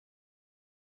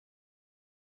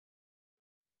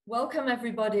Welcome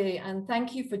everybody, and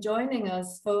thank you for joining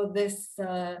us for this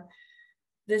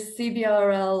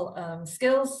CBRL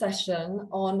skills session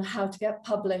on how to get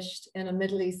published in a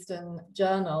Middle Eastern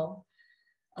journal.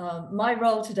 My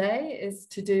role today is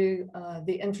to do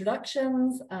the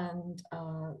introductions and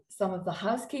some of the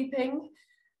housekeeping.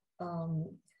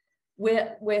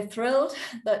 We're thrilled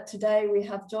that today we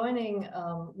have joining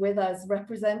with us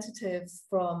representatives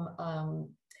from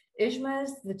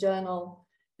IJMES, the journal,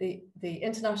 the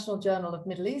International Journal of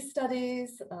Middle East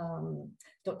Studies,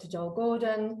 Dr. Joel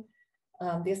Gordon,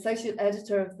 the Associate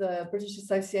Editor of the British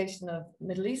Association of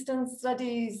Middle Eastern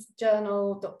Studies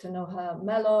Journal, Dr. Noha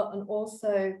Mello, and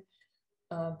also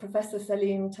Professor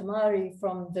Salim Tamari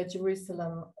from the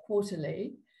Jerusalem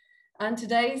Quarterly. And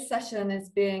today's session is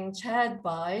being chaired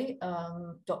by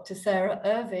Dr. Sarah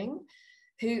Irving,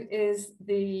 who is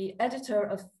the editor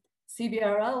of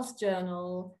CBRL's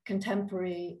journal,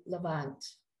 Contemporary Levant.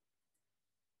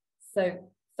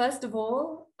 So first of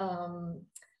all,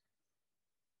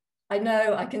 I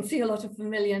know I can see a lot of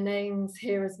familiar names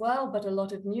here as well, but a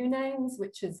lot of new names,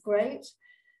 which is great.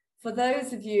 For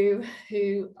those of you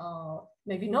who are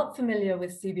maybe not familiar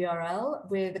with CBRL,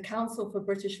 we're the Council for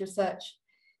British Research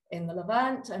in the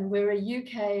Levant, and we're a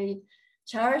UK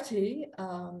charity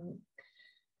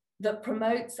that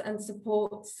promotes and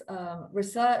supports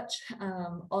research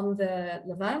on the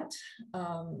Levant.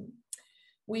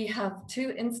 We have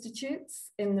two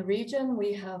institutes in the region.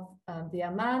 We have the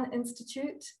Amman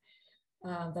Institute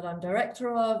that I'm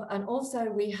director of, and also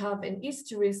we have in East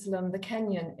Jerusalem, the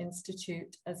Kenyan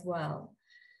Institute as well.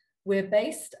 We're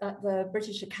based at the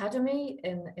British Academy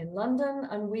in London,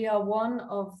 and we are one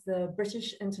of the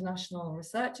British International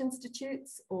Research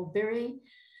Institutes, or BIRI.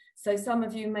 So some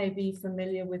of you may be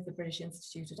familiar with the British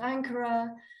Institute at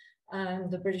Ankara,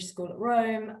 and the British School at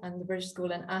Rome, and the British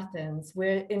School in Athens.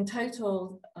 We're in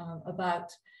total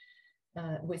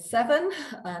with 7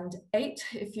 and 8,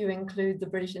 if you include the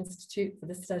British Institute for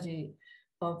the Study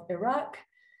of Iraq.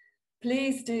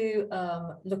 Please do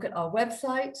look at our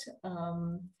website,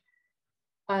 and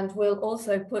we'll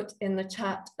also put in the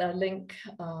chat a link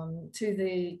to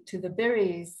the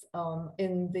BIRIs on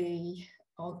the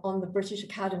British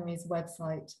Academy's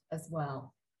website as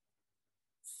well.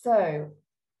 So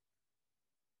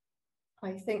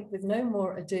I think with no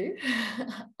more ado,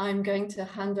 I'm going to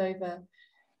hand over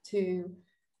to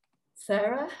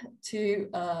Sarah to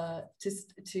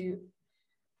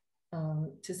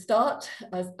start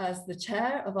as the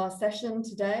chair of our session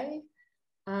today.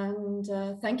 And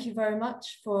thank you very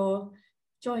much for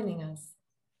joining us.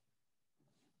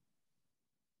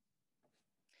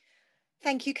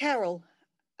 Thank you, Carol.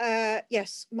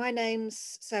 Yes, my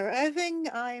name's Sarah Irving.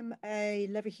 I'm a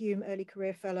Leverhulme Early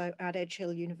Career Fellow at Edge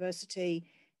Hill University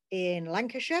in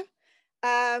Lancashire.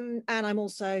 And I'm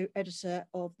also editor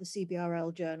of the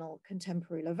CBRL journal,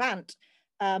 Contemporary Levant.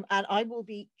 And I will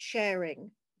be sharing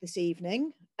this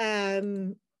evening,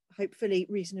 hopefully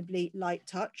reasonably light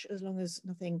touch, as long as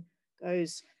nothing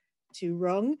goes too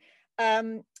wrong.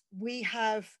 We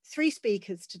have 3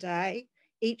 speakers today.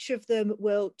 Each of them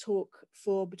will talk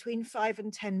for between 5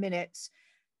 and 10 minutes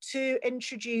to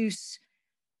introduce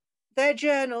their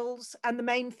journals and the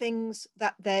main things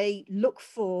that they look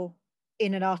for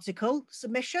in an article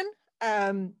submission,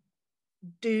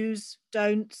 do's,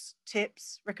 don'ts,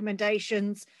 tips,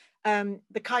 recommendations,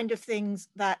 the kind of things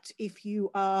that if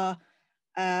you are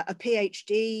a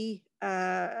PhD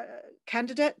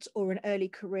candidate or an early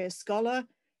career scholar,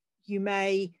 you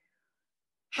may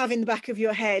have in the back of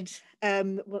your head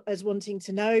as wanting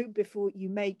to know before you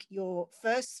make your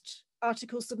first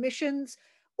article submissions,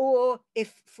 or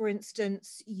if, for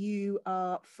instance, you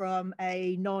are from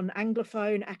a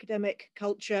non-Anglophone academic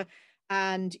culture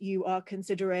and you are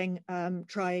considering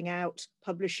trying out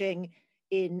publishing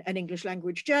in an English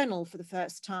language journal for the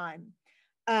first time.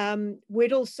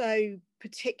 We'd also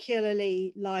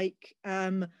particularly like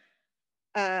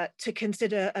to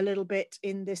consider a little bit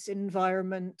in this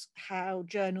environment how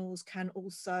journals can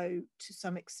also, to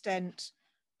some extent,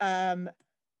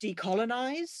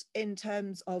 decolonize in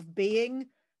terms of being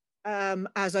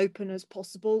as open as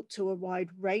possible to a wide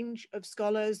range of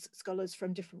scholars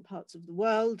from different parts of the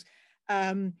world,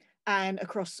 and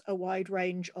across a wide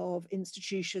range of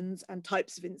institutions and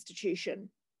types of institution.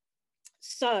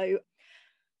 So,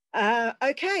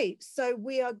 okay, so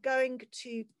we are going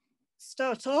to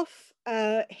start off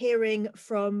hearing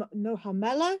from Noha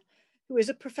Mello, who is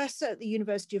a professor at the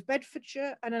University of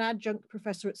Bedfordshire and an adjunct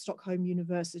professor at Stockholm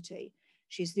University.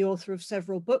 She's the author of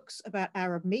several books about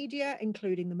Arab media,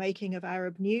 including The Making of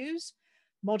Arab News,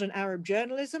 Modern Arab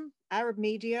Journalism, Arab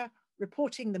Media,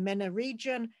 Reporting the MENA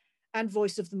Region, and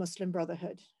Voice of the Muslim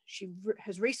Brotherhood. She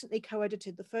has recently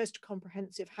co-edited the first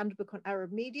comprehensive handbook on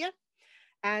Arab media.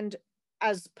 And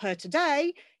as per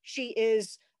today, she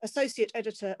is Associate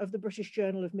Editor of the British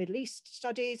Journal of Middle East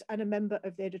Studies and a member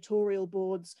of the editorial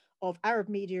boards of Arab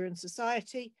Media and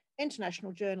Society,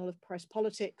 International Journal of Press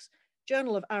Politics,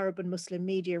 Journal of Arab and Muslim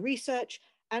Media Research,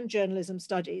 and Journalism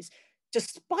Studies.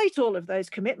 Despite all of those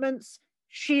commitments,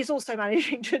 she's also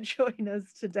managing to join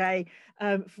us today,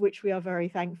 for which we are very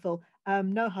thankful.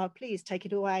 Noha, please take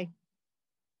it away.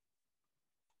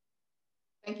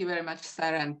 Thank you very much,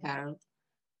 Sarah and Carol.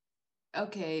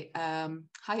 Okay,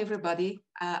 hi everybody.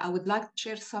 I would like to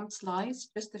share some slides,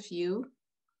 just a few,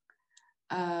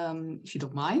 if you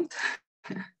don't mind.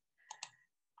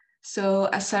 So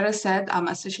as Sarah said, I'm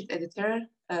Associate Editor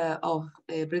of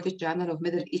a British Journal of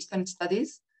Middle Eastern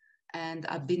Studies, and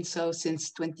I've been so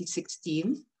since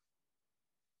 2016.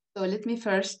 So let me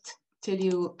first tell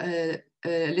you a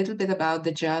little bit about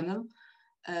the journal.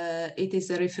 It is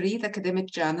a refereed academic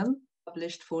journal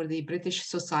published for the British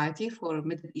Society for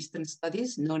Middle Eastern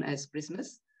Studies, known as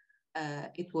BRISMUS.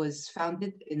 It was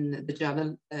founded in the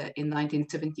journal in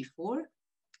 1974,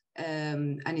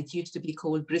 and it used to be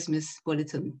called BRISMUS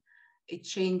Bulletin. It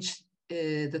changed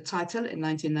the title in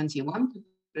 1991 to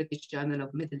British Journal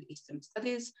of Middle Eastern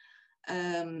Studies.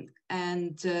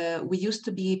 We used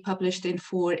to be published in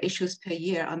 4 issues per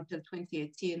year until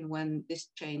 2018, when this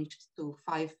changed to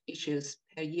 5 issues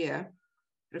per year,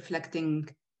 reflecting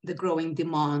the growing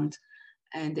demand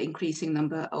and the increasing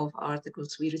number of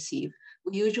articles we receive.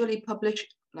 We usually publish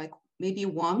like maybe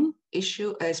 1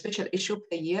 issue, a special issue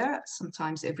per year,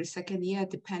 sometimes every 2nd year,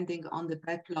 depending on the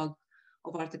backlog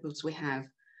of articles we have.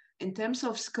 In terms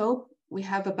of scope, we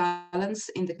have a balance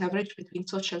in the coverage between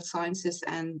social sciences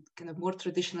and kind of more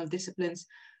traditional disciplines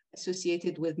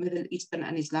associated with Middle Eastern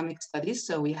and Islamic studies.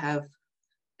 So we have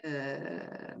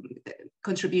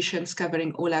contributions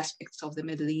covering all aspects of the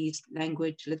Middle East: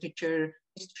 language, literature,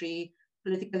 history,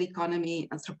 political economy,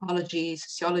 anthropology,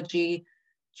 sociology,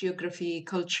 geography,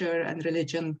 culture, and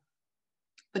religion.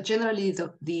 But generally,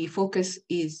 the focus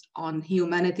is on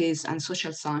humanities and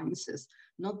social sciences,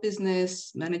 not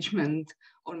business, management,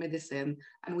 or medicine.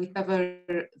 And we cover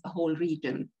the whole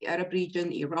region: the Arab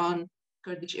region, Iran,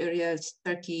 Kurdish areas,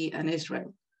 Turkey, and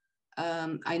Israel.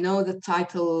 I know the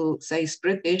title says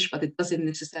British, but it doesn't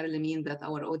necessarily mean that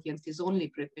our audience is only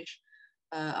British.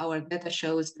 Our data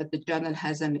shows that the journal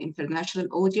has an international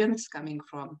audience coming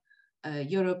from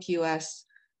Europe, US,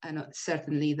 and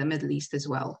certainly the Middle East as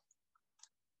well.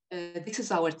 This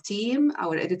is our team.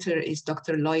 Our editor is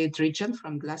Dr. Lloyd Ridgeon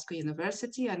from Glasgow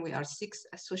University, and we are 6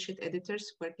 associate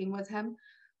editors working with him.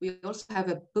 We also have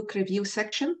a book review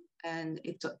section, and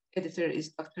its editor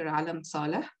is Dr. Alam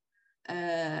Saleh.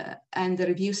 And the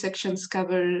review sections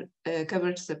covers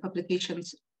the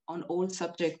publications on all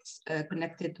subjects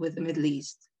connected with the Middle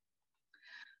East.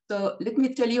 So let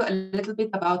me tell you a little bit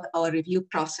about our review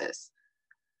process.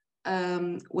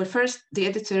 Well, first, the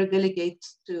editor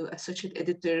delegates to associate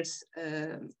editors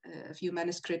a few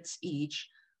manuscripts each.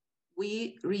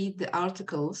 We read the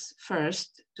articles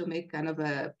first to make kind of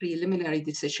a preliminary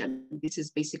decision. This is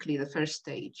basically the first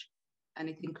stage, and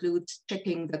it includes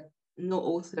checking that no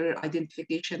author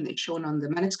identification is shown on the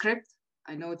manuscript.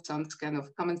 I know it sounds kind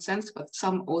of common sense, but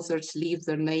some authors leave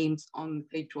their names on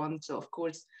page 1. So of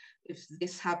course, if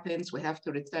this happens, we have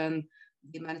to return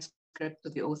the manuscript to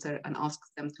the author and ask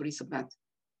them to resubmit.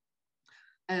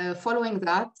 Following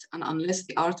that, and unless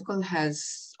the article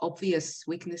has obvious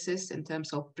weaknesses in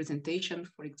terms of presentation,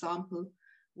 for example,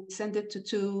 we send it to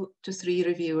 2 to 3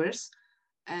 reviewers,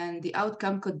 and the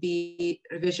outcome could be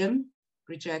revision,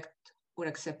 reject, or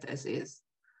accept as is.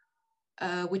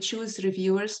 We choose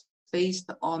reviewers based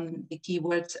on the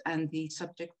keywords and the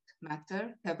subject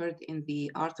matter covered in the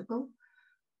article.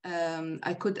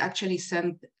 I could actually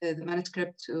send the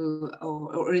manuscript to,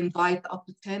 or invite up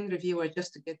to 10 reviewers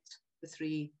just to get the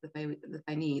 3 that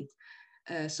I need.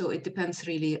 So it depends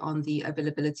really on the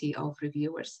availability of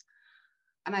reviewers.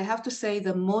 And I have to say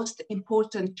the most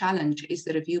important challenge is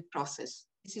the review process.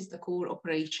 This is the core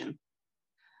operation.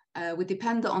 We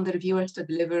depend on the reviewers to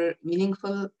deliver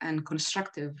meaningful and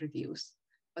constructive reviews.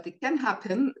 But it can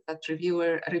happen that a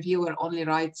reviewer only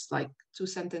writes like 2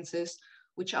 sentences,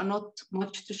 which are not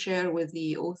much to share with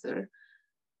the author.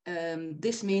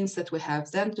 This means that we have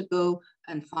then to go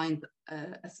and find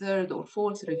a 3rd or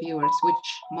 4th reviewers, which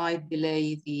might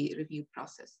delay the review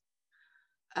process.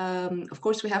 Of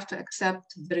course, we have to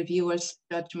accept the reviewer's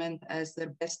judgment as their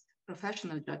best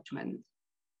professional judgment.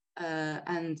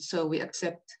 And so we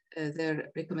accept their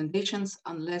recommendations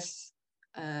unless,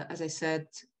 as I said,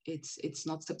 it's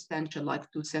not substantial,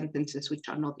 like 2 sentences, which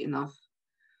are not enough.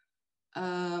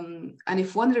 And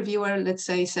if one reviewer, let's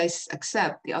say, says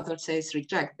accept, the other says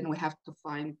reject, then we have to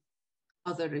find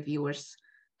other reviewers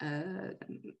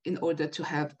in order to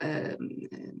have,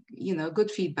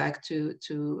 good feedback to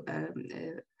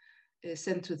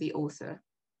send to the author.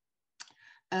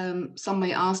 Some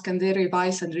may ask, can they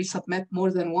revise and resubmit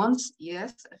more than once?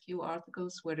 Yes, a few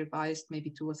articles were revised maybe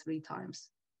 2 or 3 times.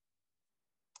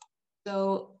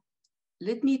 So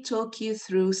let me talk you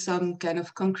through some kind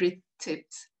of concrete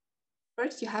tips.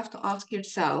 First, you have to ask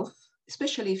yourself,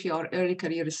 especially if you are an early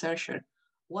career researcher,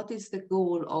 what is the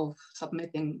goal of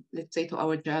submitting, let's say, to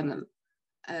our journal?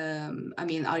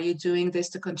 Are you doing this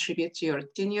to contribute to your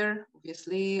tenure,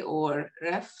 obviously, or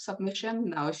REF submission?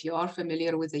 Now, if you are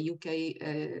familiar with the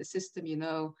UK system, you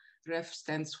know, REF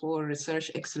stands for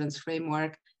Research Excellence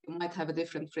Framework. You might have a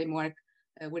different framework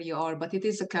where you are, but it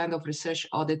is a kind of research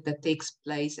audit that takes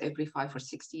place every 5 or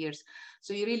 6 years.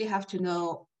 So you really have to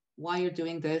know why you're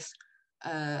doing this,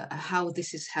 how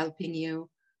this is helping you.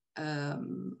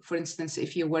 For instance,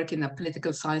 if you work in a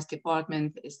political science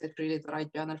department, is that really the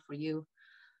right journal for you?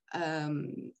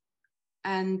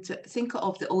 And think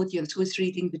of the audience who is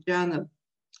reading the journal.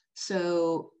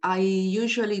 So I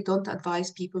usually don't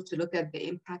advise people to look at the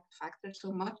impact factor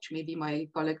so much. Maybe my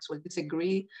colleagues will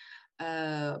disagree,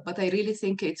 but I really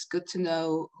think it's good to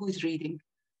know who's reading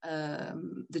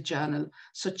the journal.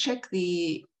 So check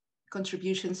the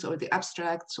contributions or the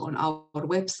abstracts on our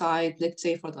website, let's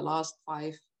say for the last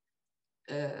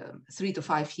 3 to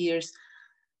 5 years,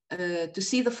 to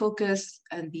see the focus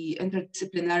and the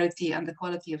interdisciplinarity and the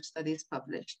quality of studies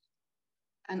published.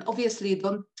 And obviously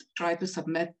don't try to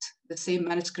submit the same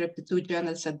manuscript to 2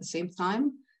 journals at the same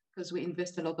time, because we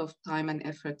invest a lot of time and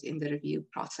effort in the review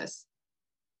process.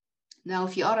 Now,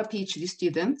 if you are a PhD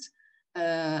student,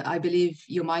 I believe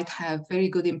you might have very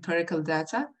good empirical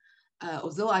data.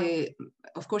 Although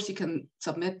of course, you can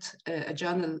submit a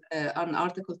journal, an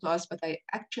article to us, but I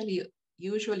actually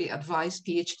usually advise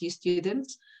PhD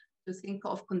students to think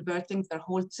of converting their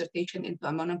whole dissertation into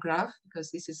a monograph,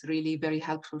 because this is really very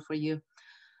helpful for you.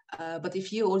 But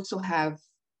if you also have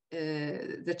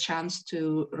the chance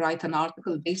to write an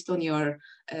article based on your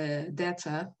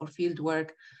data or field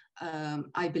work,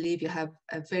 I believe you have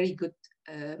a very good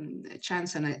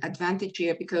chance and an advantage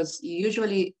here, because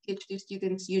usually PhD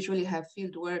students usually have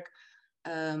field work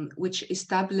which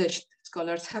established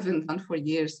scholars haven't done for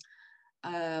years.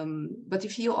 But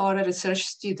if you are a research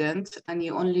student and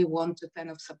you only want to kind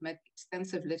of submit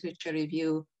extensive literature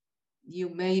review, you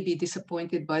may be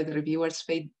disappointed by the reviewer's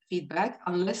feedback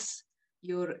unless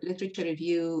your literature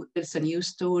review tells a new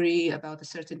story about a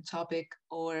certain topic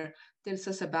or tells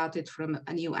us about it from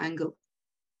a new angle.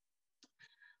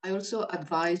 I also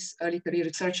advise early career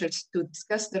researchers to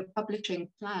discuss their publishing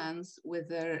plans with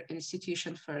their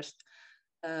institution first,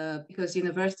 because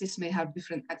universities may have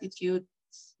different attitudes,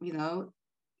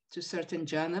 to certain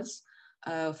journals.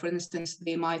 For instance,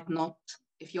 they might not,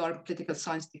 if you are a political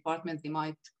science department, they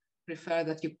might prefer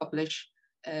that you publish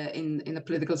in a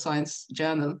political science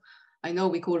journal. I know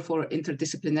we call for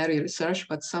interdisciplinary research,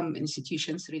 but some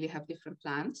institutions really have different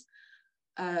plans.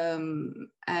 And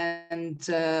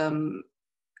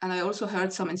I also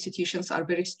heard some institutions are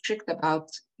very strict about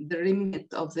the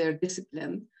remit of their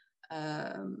discipline.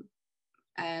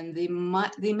 And they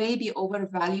may be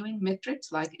overvaluing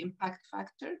metrics like impact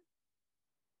factor,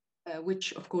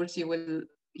 which of course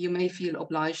you may feel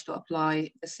obliged to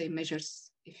apply the same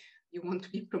measures if you want to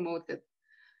be promoted.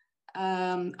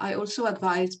 I also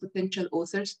advise potential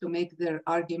authors to make their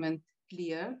argument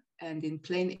clear and in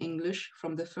plain English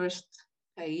from the first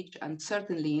page, and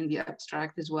certainly in the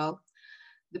abstract as well.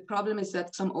 The problem is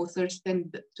that some authors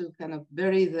tend to kind of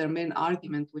bury their main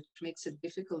argument, which makes it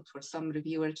difficult for some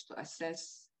reviewers to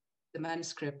assess the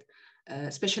manuscript,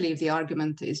 especially if the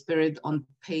argument is buried on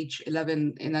page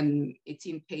 11 in an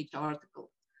 18-page article.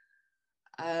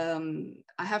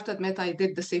 I have to admit, I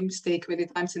did the same mistake many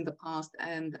times in the past,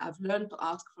 and I've learned to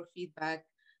ask for feedback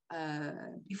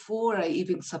before I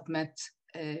even submit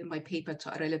my paper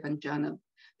to a relevant journal.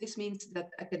 This means that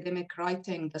academic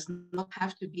writing does not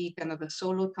have to be kind of a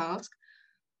solo task.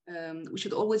 We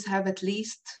should always have at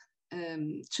least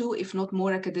 2, if not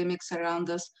more, academics around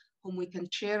us whom we can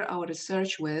share our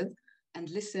research with and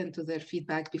listen to their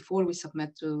feedback before we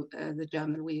submit to the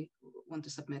journal we want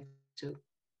to submit to.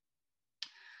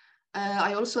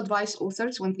 I also advise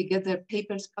authors when they get their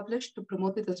papers published to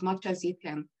promote it as much as you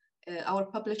can. Our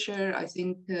publisher, I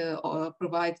think,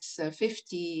 provides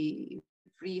 50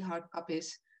 free hard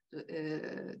copies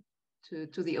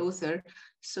to the author.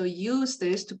 So use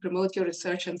this to promote your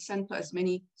research and send to as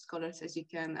many scholars as you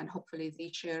can, and hopefully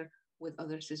they share with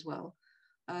others as well.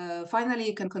 Finally,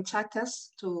 you can contact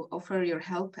us to offer your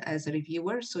help as a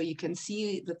reviewer so you can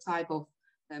see the type of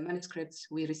manuscripts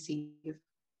we receive.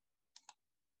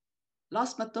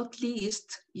 Last but not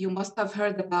least, you must have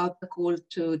heard about the call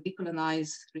to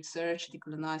decolonize research,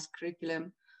 decolonize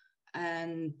curriculum.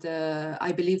 And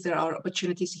I believe there are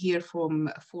opportunities here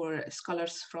for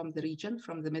scholars from the region,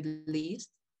 from the Middle East.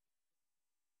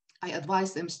 I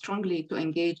advise them strongly to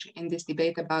engage in this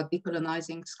debate about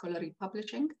decolonizing scholarly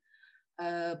publishing.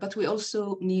 But we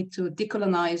also need to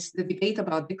decolonize the debate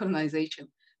about decolonization,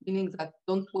 meaning that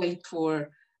don't wait for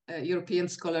European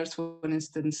scholars, for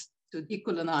instance, to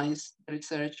decolonize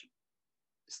research.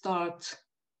 Start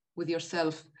with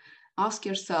yourself. Ask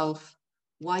yourself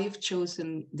why you've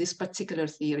chosen this particular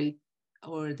theory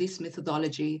or this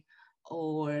methodology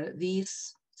or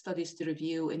these studies to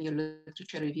review in your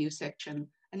literature review section,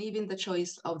 and even the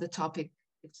choice of the topic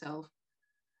itself.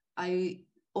 I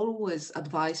always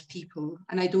advise people,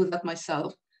 and I do that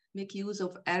myself, make use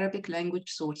of Arabic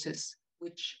language sources,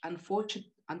 which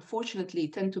unfortunately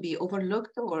tend to be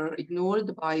overlooked or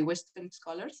ignored by Western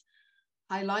scholars.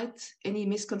 Highlight any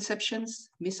misconceptions,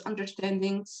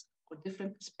 misunderstandings, or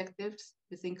different perspectives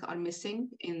you think are missing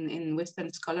in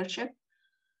Western scholarship,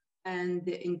 and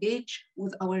engage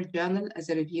with our journal as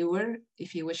a reviewer,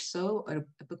 if you wish so, or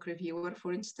a book reviewer,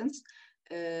 for instance,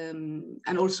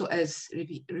 and also as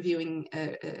reviewing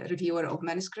reviewer of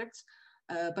manuscripts.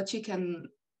 But you can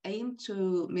aim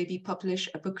to maybe publish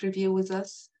a book review with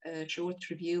us, a short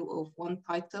review of one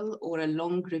title, or a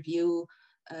long review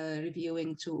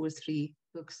reviewing 2 or 3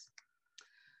 books.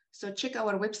 So check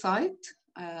our website.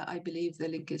 I believe the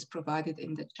link is provided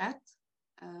in the chat.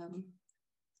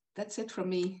 That's it from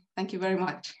me. Thank you very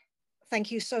much. Thank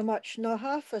you so much,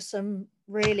 Noha, for some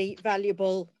really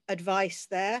valuable advice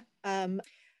there.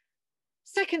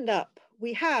 Second up,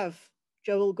 we have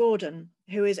Joel Gordon,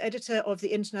 who is editor of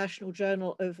the International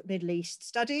Journal of Middle East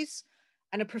Studies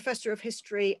and a professor of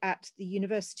history at the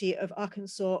University of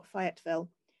Arkansas, Fayetteville.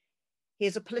 He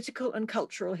is a political and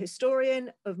cultural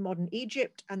historian of modern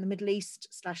Egypt and the Middle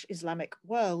East/Islamic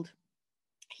world.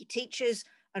 He teaches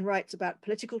and writes about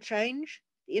political change,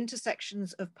 the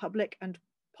intersections of public and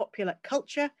popular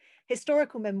culture,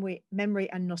 historical memory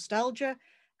and nostalgia,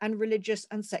 and religious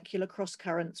and secular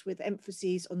cross-currents with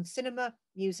emphases on cinema,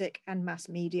 music, and mass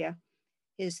media.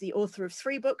 He is the author of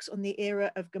 3 books on the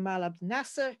era of Gamal Abdel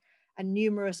Nasser and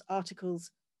numerous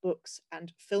articles, books,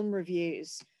 and film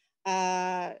reviews.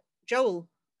 Joel,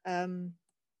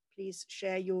 please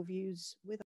share your views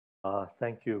with us.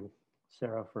 Thank you,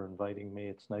 Sarah, for inviting me.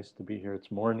 It's nice to be here. It's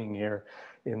morning here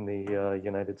in the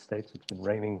United States. It's been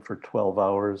raining for 12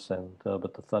 hours,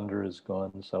 but the thunder is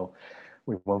gone, so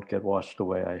we won't get washed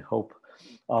away, I hope.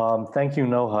 Thank you,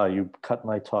 Noha. You cut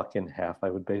my talk in half. I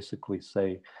would basically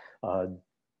say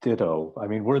ditto. I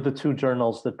mean, we're the 2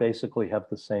 journals that basically have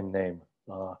the same name.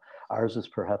 Ours is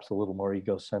perhaps a little more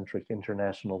egocentric,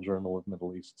 International Journal of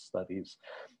Middle East Studies.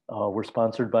 We're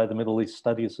sponsored by the Middle East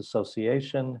Studies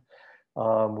Association,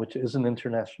 which is an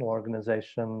international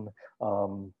organization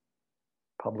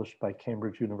published by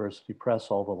Cambridge University Press.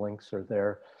 All the links are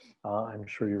there. I'm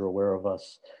sure you're aware of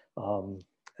us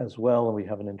as well, and we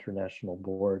have an international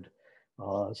board.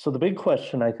 So the big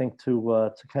question, I think,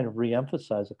 to kind of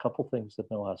re-emphasize a couple things that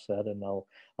Noha said, and I'll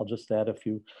just add a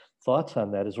few thoughts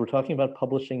on that, is we're talking about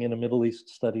publishing in a Middle East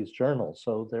Studies journal.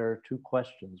 So there are 2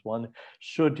 questions. 1,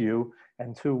 should you?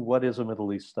 And 2, what is a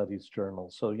Middle East Studies journal?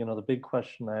 So, you know, the big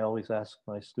question I always ask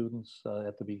my students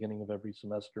at the beginning of every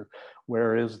semester,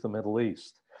 where is the Middle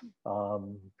East?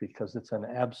 Because it's an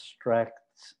abstract,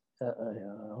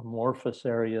 amorphous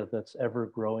area that's ever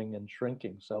growing and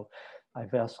shrinking. So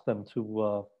I've asked them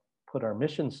to put our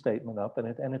mission statement up,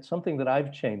 and it's something that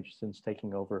I've changed since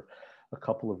taking over a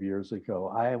couple of years ago.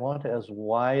 I want as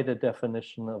wide a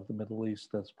definition of the Middle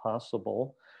East as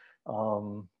possible.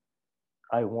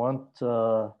 I want,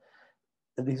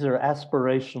 these are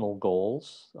aspirational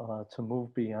goals to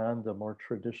move beyond a more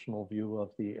traditional view of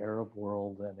the Arab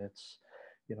world and its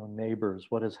neighbors.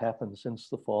 What has happened since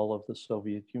the fall of the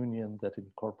Soviet Union that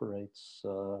incorporates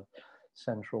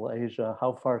Central Asia?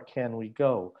 How far can we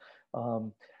go?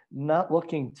 Not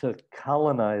looking to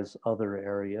colonize other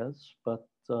areas, but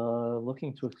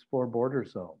looking to explore border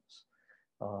zones.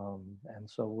 And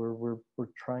so we're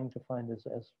trying to find as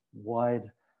wide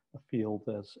a field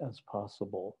as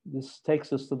possible. This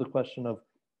takes us to the question of,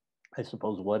 I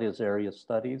suppose, what is area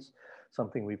studies?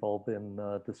 Something we've all been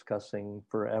discussing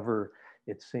forever,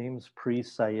 it seems,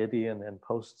 pre-Sayedian and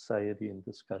post-Sayedian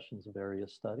discussions of area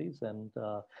studies. And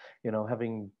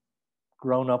having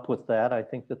grown up with that, I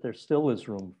think that there still is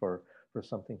room for for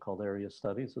something called area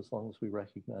studies, as long as we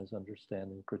recognize,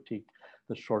 understand, and critique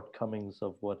the shortcomings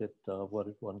of what it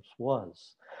once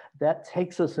was. That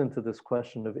takes us into this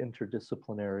question of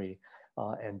interdisciplinary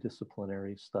and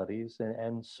disciplinary studies.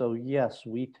 And so, yes,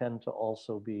 we tend to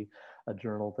also be a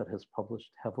journal that has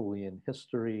published heavily in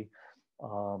history,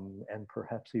 and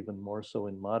perhaps even more so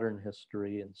in modern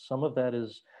history. And some of that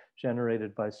is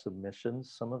generated by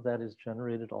submissions. Some of that is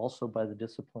generated also by the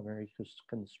disciplinary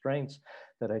constraints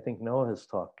that I think Noah is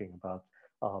talking about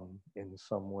in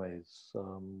some ways.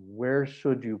 Where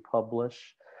should you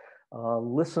publish?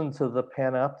 Listen to the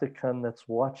panopticon that's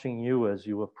watching you as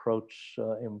you approach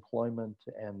employment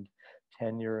and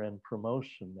tenure and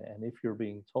promotion. And if you're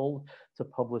being told to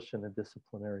publish in a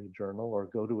disciplinary journal or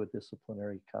go to a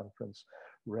disciplinary conference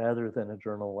rather than a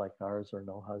journal like ours or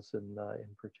NOHA's in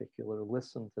particular,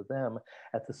 listen to them.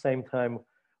 At the same time,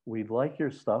 we'd like your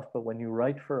stuff, but when you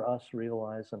write for us,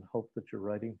 realize and hope that you're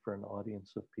writing for an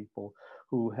audience of people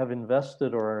who have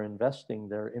invested or are investing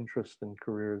their interest and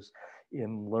careers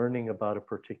in learning about a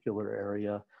particular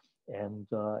area and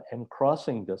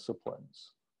crossing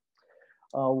disciplines.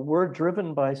 We're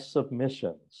driven by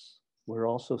submissions. We're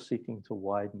also seeking to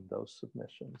widen those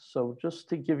submissions. So just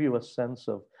to give you a sense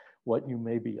of what you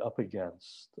may be up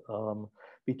against,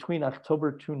 between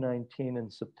October 2019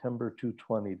 and September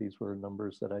 2020, these were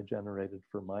numbers that I generated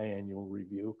for my annual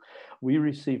review, we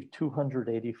received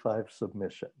 285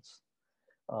 submissions.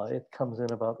 It comes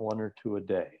in about 1 or 2 a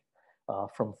day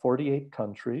from 48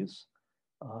 countries,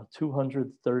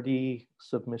 230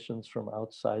 submissions from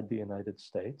outside the United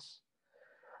States,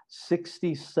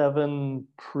 67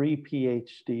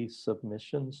 pre-PhD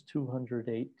submissions,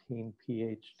 218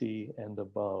 PhD and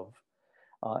above.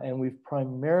 And we've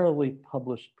primarily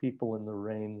published people in the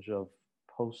range of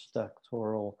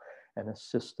postdoctoral and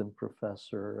assistant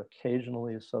professor,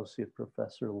 occasionally associate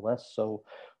professor, less so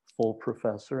full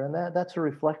professor. And that's a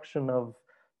reflection of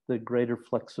the greater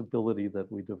flexibility that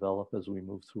we develop as we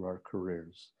move through our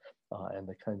careers and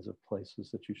the kinds of places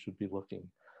that you should be looking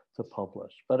to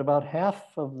publish. But about half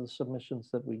of the submissions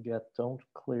that we get don't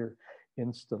clear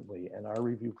instantly, and our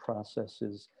review process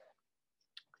is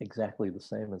exactly the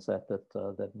same as that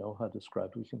Noha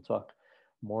described. We can talk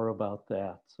more about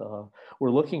that.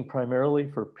 We're looking primarily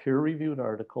for peer-reviewed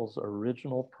articles,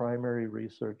 original primary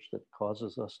research that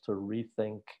causes us to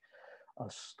rethink a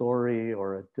story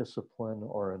or a discipline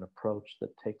or an approach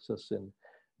that takes us in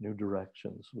new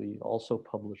directions. We also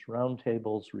publish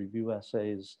roundtables, review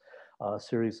essays, a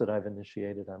series that I've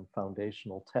initiated on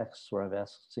foundational texts where I've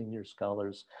asked senior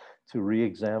scholars to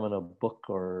re-examine a book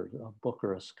or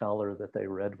a scholar that they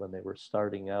read when they were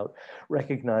starting out,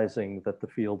 recognizing that the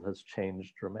field has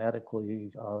changed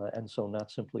dramatically, and so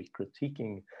not simply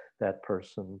critiquing that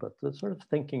person, but sort of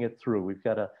thinking it through. We've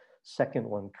got a second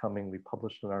one coming. We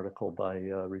published an article by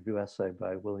review essay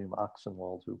by William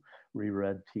Oxenwald, who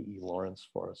reread T.E. Lawrence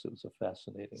for us. It was a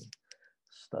fascinating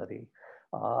study.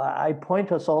 I point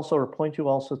you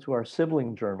also to our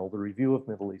sibling journal, the Review of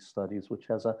Middle East Studies, which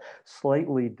has a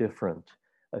slightly different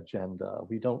agenda.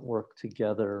 We don't work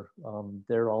together.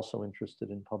 They're also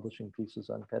interested in publishing pieces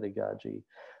on pedagogy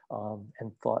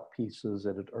and thought pieces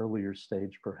at an earlier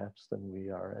stage perhaps than we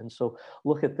are. And so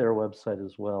look at their website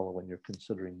as well when you're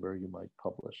considering where you might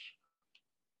publish.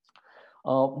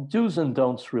 Do's and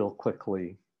don'ts real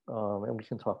quickly, and we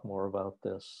can talk more about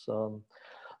this.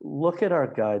 Look at our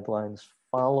guidelines,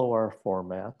 follow our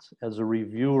format. As a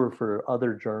reviewer for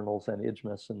other journals and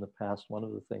IJMES in the past, one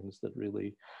of the things that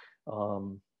really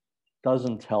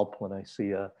doesn't help when I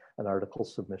see an article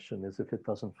submission is if it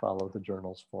doesn't follow the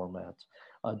journal's format.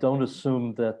 Don't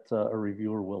assume that a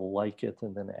reviewer will like it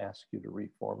and then ask you to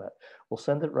reformat. We'll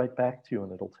send it right back to you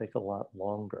and it'll take a lot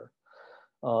longer.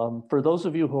 For those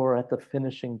of you who are at the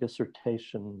finishing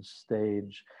dissertation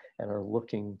stage and are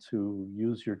looking to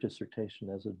use your dissertation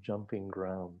as a jumping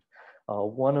ground,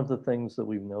 one of the things that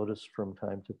we've noticed from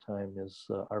time to time is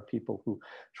are people who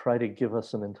try to give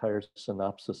us an entire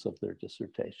synopsis of their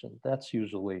dissertation. That's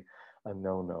usually a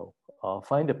no-no.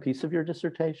 Find a piece of your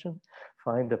dissertation,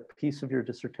 find a piece of your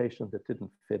dissertation that didn't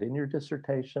fit in your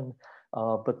dissertation,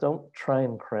 but don't try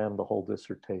and cram the whole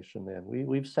dissertation in.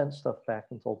 We've sent stuff back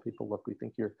and told people, look, we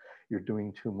think you're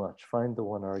doing too much. Find the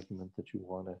one argument that you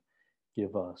want to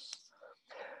give us.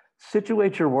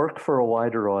 Situate your work for a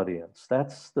wider audience.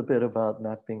 That's the bit about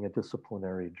not being a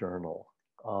disciplinary journal.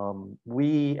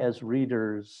 We as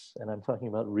readers, and I'm talking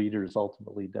about readers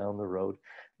ultimately down the road,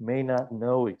 may not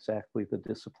know exactly the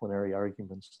disciplinary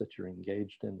arguments that you're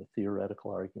engaged in, the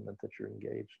theoretical argument that you're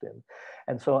engaged in.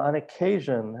 And so on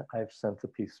occasion, I've sent a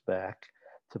piece back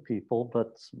to people,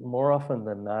 but more often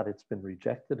than not, it's been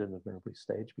rejected in an early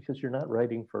stage because you're not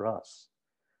writing for us.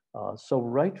 So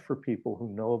write for people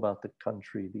who know about the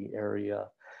country, the area,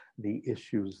 the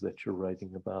issues that you're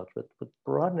writing about, but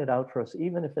broaden it out for us,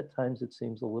 even if at times it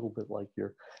seems a little bit like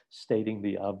you're stating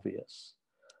the obvious.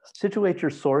 Situate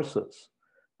your sources.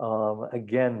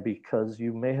 Again, because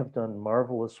you may have done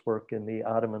marvelous work in the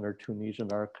Ottoman or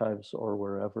Tunisian archives or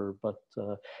wherever, but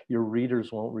your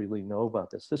readers won't really know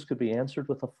about this. This could be answered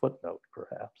with a footnote,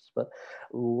 perhaps, but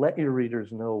let your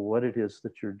readers know what it is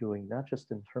that you're doing, not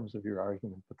just in terms of your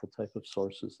argument, but the type of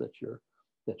sources that you're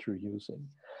using.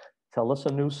 Tell us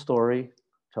a new story.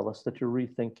 Tell us that you're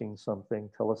rethinking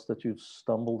something. Tell us that you've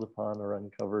stumbled upon or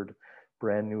uncovered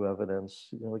brand new evidence.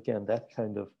 You know, again, that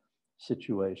kind of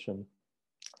situation.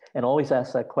 And always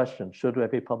ask that question, should I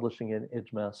be publishing in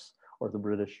IJMES or the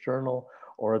British Journal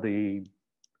or the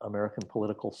American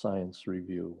Political Science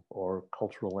Review or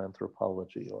Cultural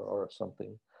Anthropology or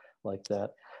something like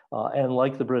that? And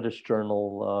like the British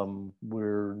Journal,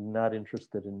 we're not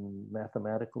interested in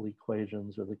mathematical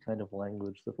equations or the kind of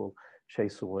language that will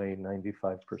chase away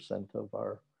 95% of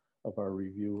our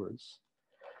reviewers.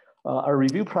 Our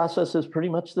review process is pretty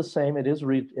much the same. It is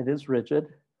rigid.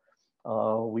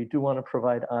 We do want to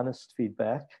provide honest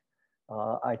feedback.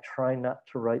 I try not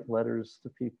to write letters to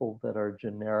people that are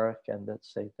generic and that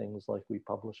say things like, we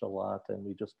publish a lot and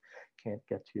we just can't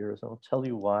get to yours. I'll tell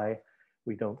you why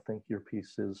we don't think your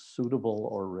piece is suitable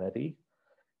or ready.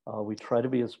 We try to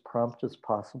be as prompt as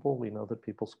possible. We know that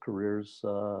people's careers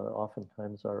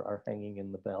oftentimes are hanging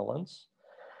in the balance.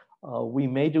 We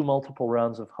may do multiple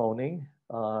rounds of honing,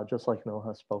 just like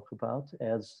Noha spoke about,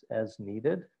 as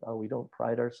needed. We don't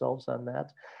pride ourselves on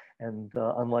that. And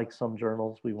unlike some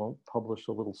journals, we won't publish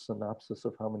a little synopsis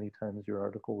of how many times your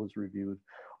article was reviewed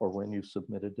or when you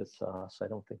submitted it to us. I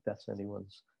don't think that's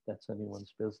anyone's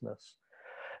business.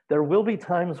 There will be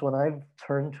times when I've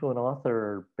turned to an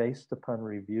author based upon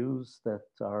reviews that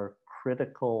are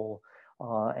critical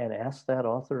and ask that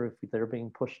author if they're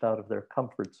being pushed out of their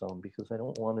comfort zone, because I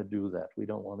don't want to do that. We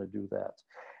don't want to do that.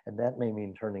 And that may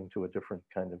mean turning to a different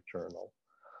kind of journal.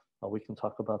 We can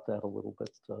talk about that a little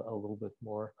bit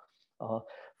more.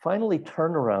 Finally,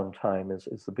 turnaround time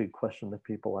is the big question that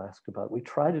people ask about. We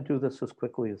try to do this as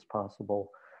quickly as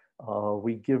possible.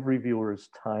 We give reviewers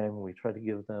time. We try to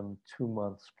give them 2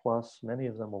 months plus. Many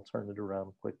of them will turn it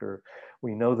around quicker.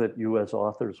 We know that you as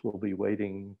authors will be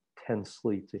waiting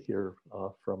tensely to hear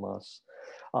from us.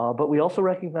 But we also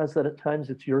recognize that at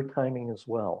times it's your timing as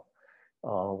well.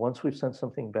 Once we've sent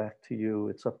something back to you,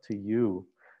 it's up to you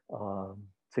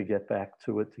to get back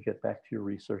to it, to get back to your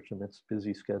research and its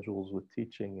busy schedules with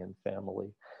teaching and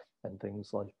family and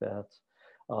things like that.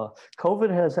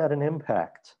 COVID has had an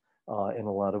impact in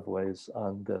a lot of ways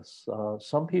on this.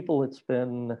 Some people, it's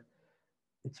been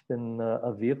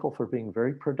a vehicle for being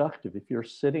very productive. If you're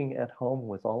sitting at home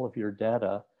with all of your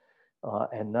data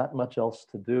and not much else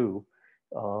to do,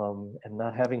 and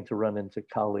not having to run into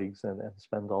colleagues and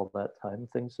spend all that time,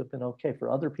 things have been okay. For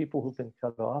other people who've been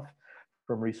cut off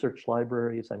from research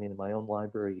libraries, I mean, my own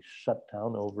library shut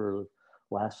down over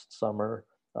last summer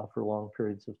for long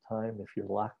periods of time. If you're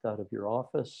locked out of your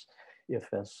office, if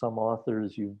as some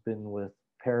authors you've been with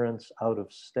parents out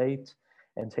of state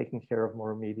and taking care of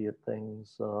more immediate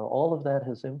things, all of that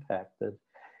has impacted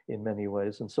in many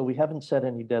ways. And so we haven't set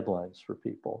any deadlines for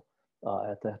people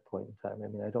at that point in time. I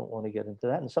mean, I don't want to get into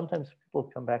that. And sometimes people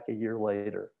have come back a year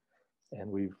later and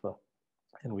we've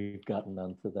gotten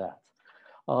onto that.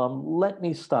 Let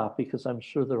me stop because I'm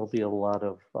sure there will be a lot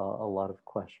of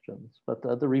questions. But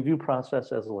the review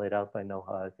process, as laid out by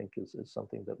Noha, I think is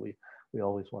something that we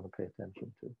always want to pay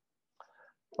attention to.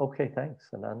 Okay, thanks.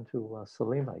 And on to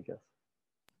Salim, I guess.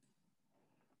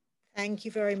 Thank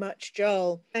you very much,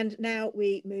 Joel. And now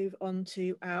we move on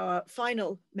to our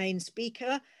final main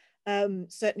speaker.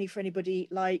 Certainly for anybody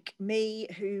like me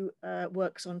who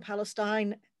works on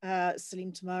Palestine,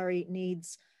 Salim Tamari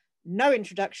needs no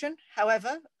introduction.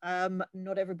 However,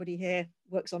 not everybody here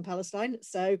works on Palestine.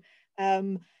 So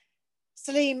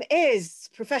Salim is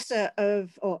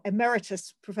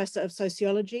Emeritus Professor of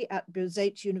Sociology at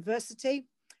Birzeit University,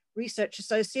 Research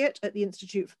Associate at the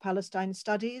Institute for Palestine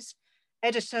Studies,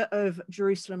 editor of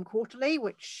Jerusalem Quarterly,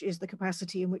 which is the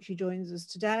capacity in which he joins us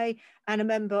today, and a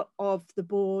member of the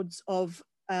boards of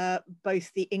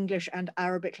both the English and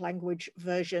Arabic language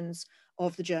versions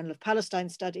of the Journal of Palestine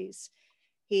Studies.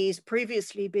 He's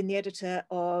previously been the editor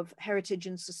of Heritage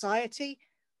and Society,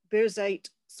 Birzeit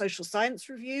Social Science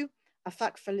Review,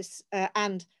 Afaq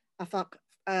and Afaq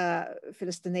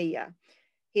Philistiniya.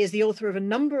 He is the author of a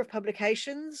number of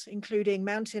publications, including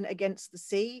Mountain Against the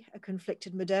Sea, A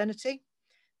Conflicted Modernity,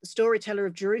 The Storyteller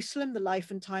of Jerusalem, The Life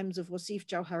and Times of Wasif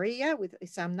Jawhariya with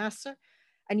Issam Nasser,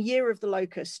 and Year of the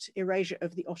Locust, Erasure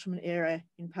of the Ottoman Era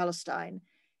in Palestine.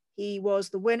 He was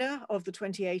the winner of the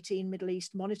 2018 Middle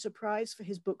East Monitor Prize for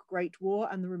his book Great War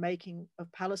and the Remaking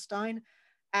of Palestine,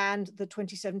 and the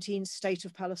 2017 State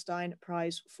of Palestine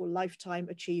Prize for Lifetime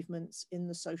Achievements in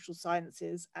the Social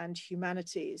Sciences and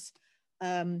Humanities.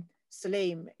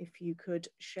 Salim, if you could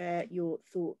share your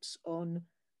thoughts on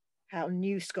how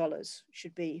new scholars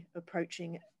should be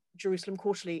approaching Jerusalem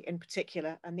Quarterly in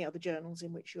particular, and the other journals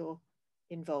in which you're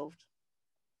involved.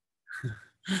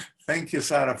 Thank you,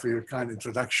 Sarah, for your kind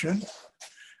introduction.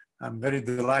 I'm very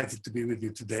delighted to be with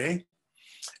you today.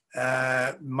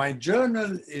 My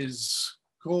journal is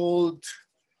called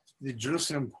the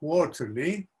Jerusalem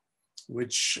Quarterly,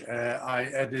 which I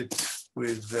edit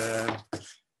with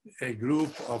a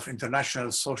group of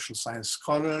international social science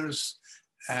scholars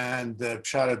and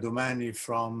Bshara Domani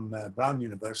from Brown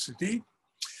University.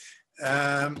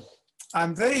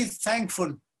 I'm very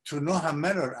thankful to Noha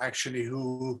Meller, actually,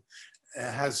 who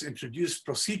has introduced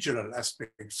procedural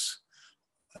aspects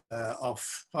of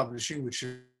publishing, which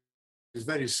is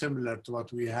very similar to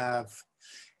what we have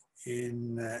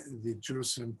in the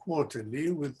Jerusalem Quarterly,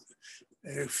 with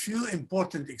a few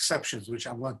important exceptions, which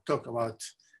I'm going to talk about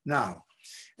now.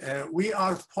 We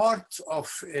are part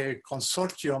of a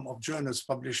consortium of journals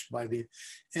published by the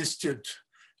Institute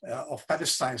of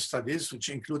Palestine Studies, which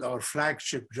include our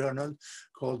flagship journal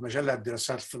called Majalla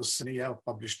Ad-Dirasat Al-Falastiniya,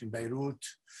 published in Beirut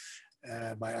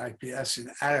by IPS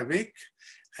in Arabic,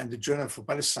 and the Journal for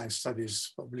Palestine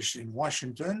Studies, published in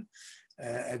Washington,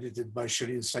 edited by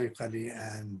Shireen Saiqali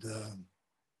and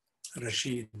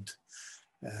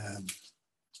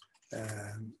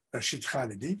Rashid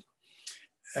Khalidi.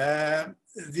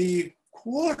 The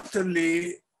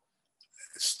Quarterly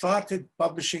started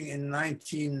publishing in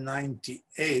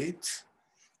 1998,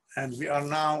 and we are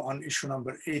now on issue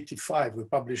number 85. We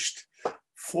published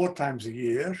 4 times a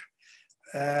year.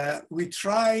 We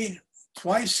try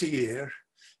twice a year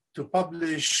to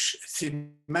publish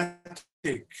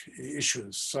thematic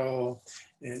issues. So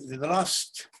the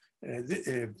last,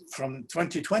 from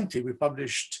 2020, we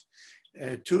published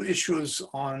 2 issues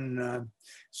on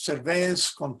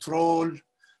surveillance, control,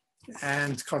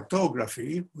 and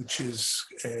cartography, which is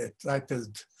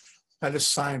titled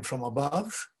Palestine from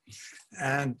Above.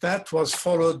 And that was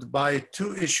followed by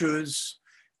 2 issues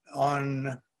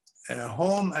on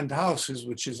home and houses,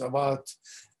 which is about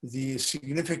the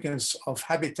significance of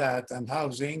habitat and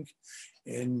housing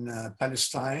in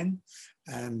Palestine.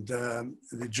 And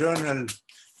the journal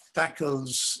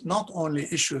tackles not only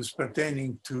issues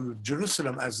pertaining to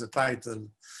Jerusalem, as the title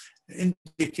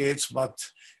indicates, but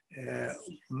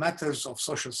matters of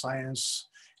social science,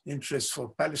 interest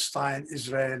for Palestine,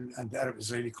 Israel, and the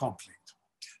Arab-Israeli conflict.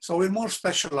 So we're more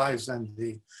specialized than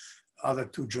the other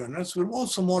 2 journals. We're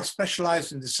also more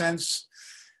specialized in the sense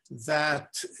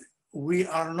that we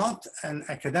are not an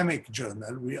academic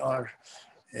journal. We are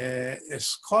a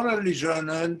scholarly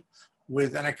journal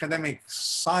with an academic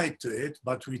side to it,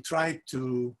 but we try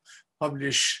to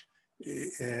publish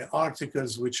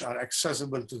articles which are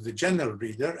accessible to the general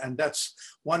reader, and that's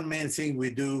one main thing we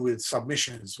do with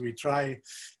submissions. We try,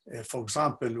 for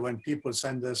example, when people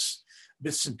send us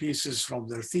bits and pieces from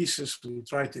their thesis, we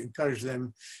try to encourage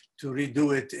them to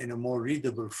redo it in a more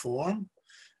readable form.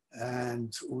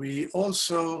 And we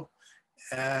also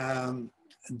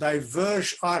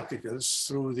diverge articles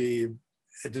through the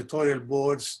editorial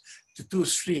boards to 2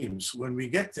 streams. When we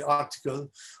get the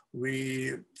article,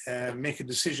 we make a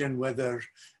decision whether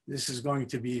this is going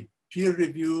to be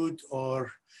peer-reviewed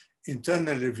or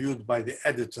internally reviewed by the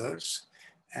editors.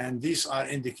 And these are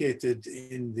indicated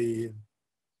in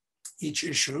each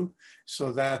issue,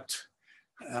 so that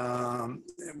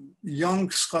young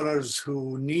scholars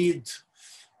who need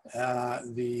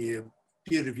the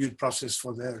peer-reviewed process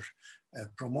for their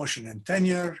promotion and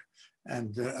tenure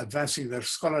and advancing their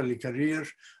scholarly career,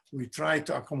 we try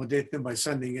to accommodate them by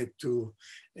sending it to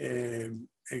a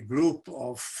group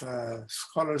of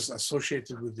scholars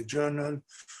associated with the journal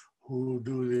who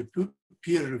do the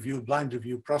peer review, blind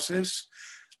review process.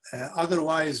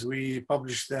 Otherwise, we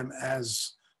publish them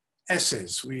as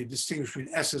essays. We distinguish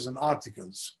between essays and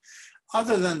articles.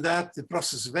 Other than that, the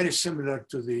process is very similar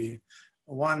to the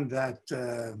one that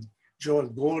Joel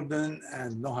Gordon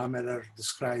and Noha Meller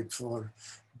described for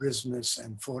Brismus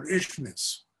and for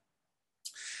Ishmis.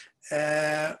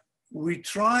 We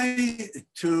try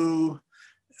to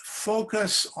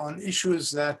focus on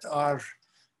issues that are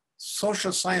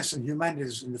social science and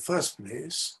humanities in the first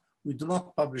place. We do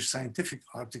not publish scientific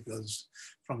articles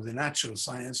from the natural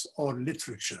science or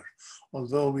literature,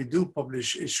 although we do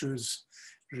publish issues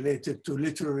related to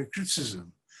literary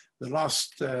criticism. The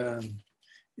last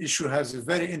issue has a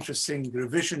very interesting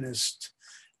revisionist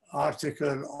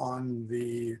article on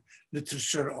the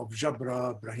literature of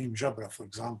Jabra, Brahim Jabra, for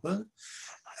example.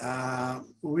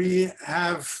 We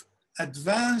have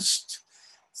advanced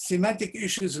thematic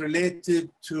issues related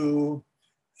to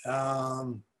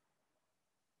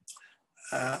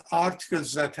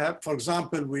articles that have, for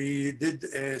example, we did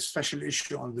a special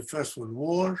issue on the First World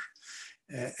War,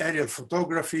 aerial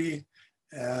photography,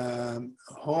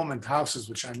 home and houses,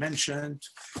 which I mentioned,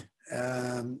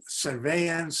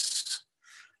 surveillance,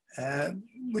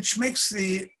 which makes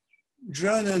the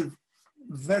journal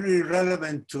very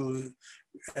relevant to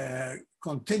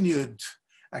continued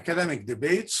academic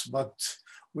debates, but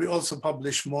we also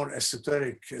publish more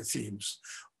esoteric themes.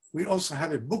 We also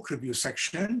have a book review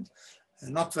section,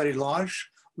 not very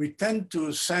large. We tend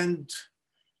to send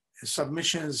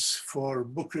submissions for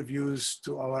book reviews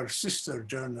to our sister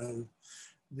journal,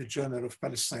 the Journal of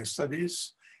Palestine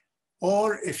Studies,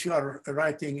 or if you are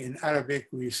writing in Arabic,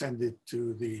 we send it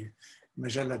to the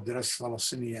Majalla Dirasat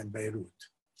Falastiniya in Beirut.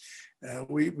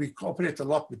 We cooperate a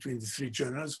lot between the three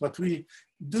journals, but we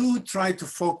do try to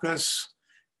focus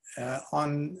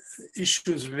on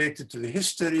issues related to the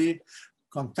history,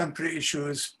 contemporary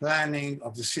issues, planning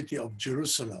of the city of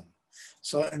Jerusalem.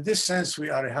 So in this sense, we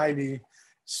are a highly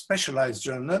specialized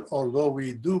journal, although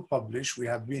we do publish, we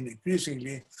have been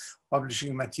increasingly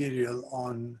publishing material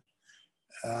on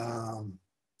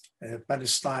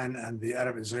Palestine and the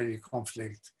Arab-Israeli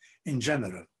conflict in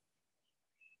general.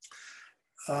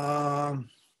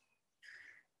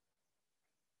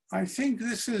 I think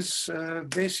this is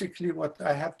basically what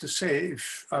I have to say.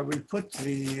 If I will put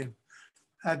the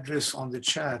address on the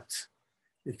chat,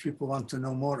 if people want to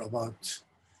know more about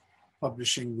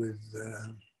publishing with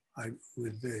the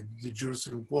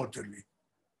Jerusalem Quarterly.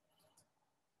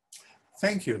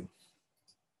 Thank you.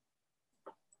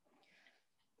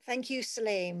 Thank you,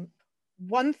 Salim.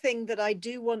 One thing that I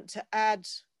do want to add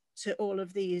to all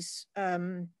of these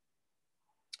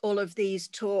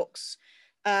talks,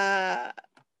 to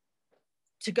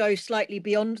go slightly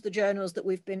beyond the journals that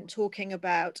we've been talking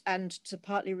about and to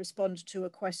partly respond to a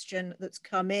question that's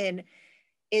come in,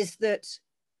 is that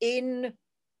in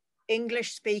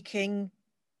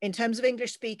terms of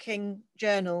English speaking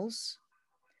journals,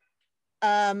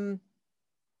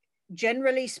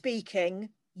 generally speaking,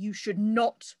 you should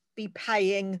not be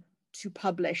paying to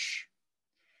publish.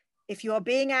 If you are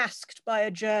being asked by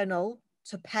a journal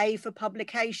to pay for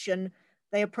publication,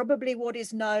 they are probably what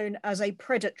is known as a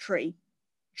predatory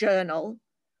journal,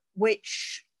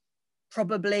 which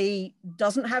probably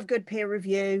doesn't have good peer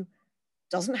review,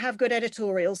 doesn't have good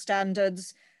editorial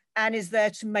standards, and is there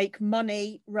to make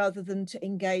money rather than to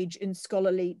engage in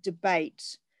scholarly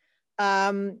debate.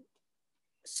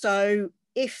 So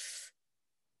if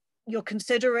you're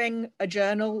considering a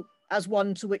journal as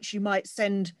one to which you might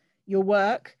send your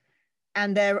work,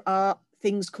 and there are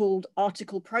things called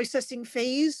article processing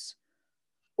fees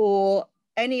or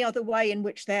any other way in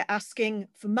which they're asking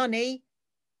for money,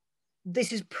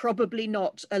 this is probably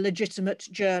not a legitimate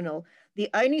journal. The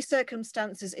only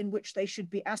circumstances in which they should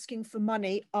be asking for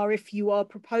money are if you are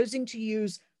proposing to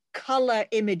use color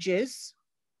images,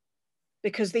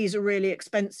 because these are really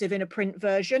expensive in a print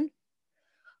version,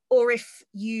 or if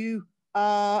you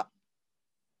are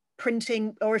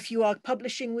printing, or if you are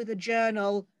publishing with a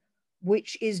journal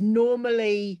which is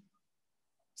normally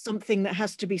something that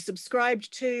has to be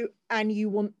subscribed to and you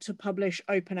want to publish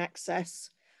open access.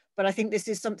 But I think this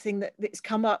is something that's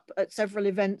come up at several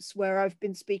events where I've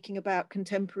been speaking about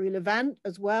contemporary Levant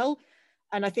as well.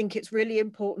 And I think it's really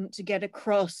important to get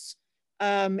across,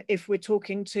 if we're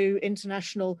talking to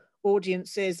international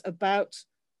audiences about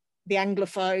the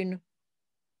Anglophone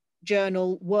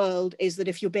journal world, is that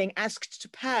if you're being asked to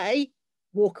pay,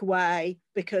 walk away,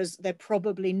 because they're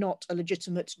probably not a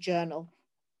legitimate journal.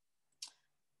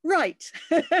 Right,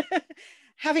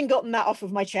 having gotten that off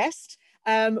of my chest,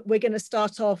 we're going to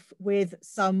start off with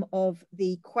some of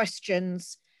the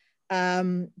questions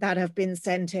that have been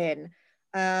sent in.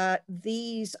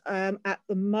 These at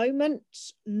the moment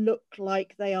look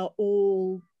like they are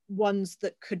all ones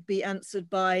that could be answered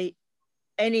by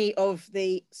any of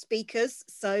the speakers.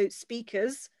 So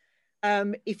speakers,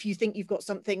 if you think you've got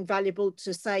something valuable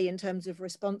to say in terms of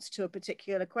response to a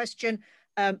particular question,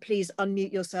 please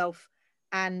unmute yourself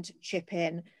and chip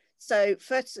in. So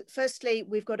firstly,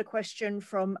 we've got a question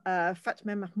from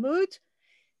Fatma Mahmoud.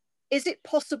 Is it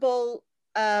possible,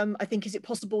 is it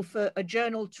possible for a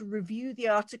journal to review the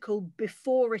article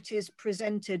before it is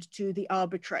presented to the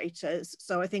arbitrators?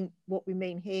 So I think what we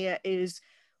mean here is,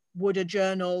 would a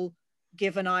journal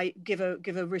give a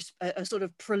sort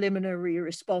of preliminary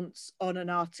response on an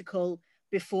article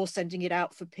before sending it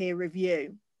out for peer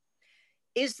review.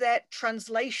 Is there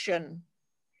translation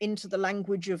into the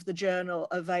language of the journal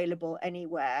available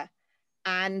anywhere?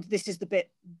 And this is the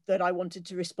bit that I wanted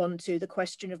to respond to, the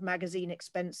question of magazine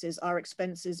expenses. Are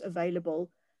expenses available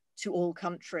to all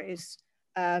countries?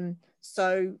 Salim,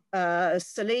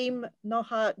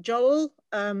 Noha, Joel,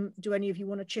 do any of you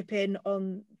want to chip in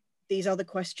on these other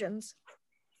questions?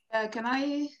 Can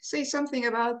I say something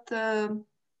about the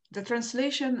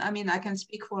translation? I mean, I can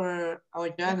speak for our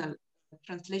journal.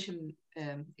 Translation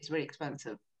is very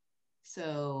expensive.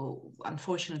 So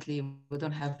unfortunately, we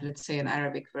don't have, let's say, an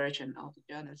Arabic version of the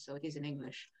journal, so it is in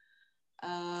English.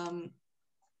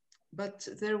 But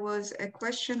there was a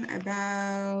question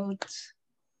about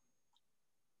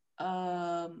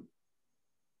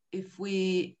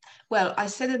well, I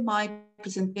said in my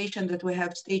presentation that we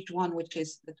have stage one, which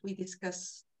is that we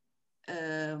discuss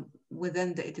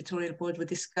within the editorial board, we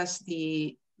discuss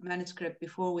the manuscript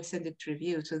before we send it to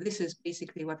review. So this is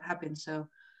basically what happens. So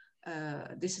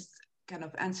this is kind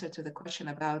of answer to the question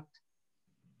about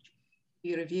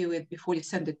you review it before you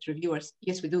send it to reviewers.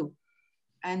 Yes, we do.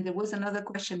 And there was another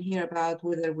question here about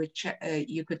whether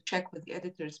you could check with the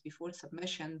editors before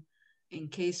submission in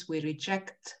case we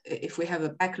reject, if we have a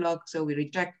backlog, so we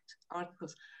reject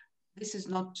articles. This is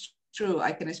not true.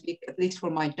 I can speak at least for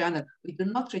my journal. We do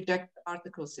not reject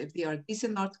articles. If they are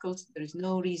decent articles, there is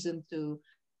no reason to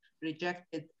reject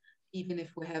it, even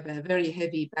if we have a very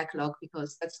heavy backlog,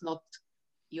 because that's not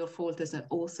your fault as an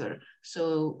author.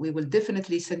 So we will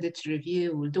definitely send it to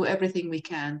review. We'll do everything we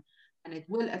can, and it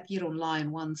will appear online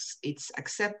once it's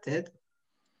accepted.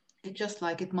 It's just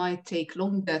like it might take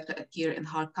longer to appear in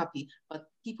hard copy, but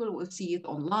people will see it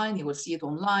online. You will see it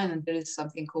online, and there is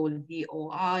something called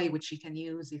DOI, which you can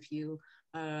use if you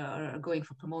are going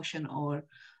for promotion or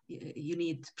you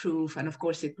need proof. And of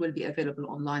course, it will be available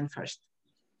online first.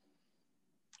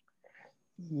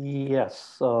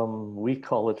 Yes, we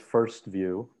call it first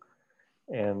view.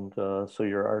 And so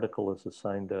your article is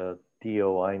assigned a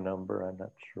DOI number. I'm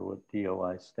not sure what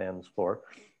DOI stands for,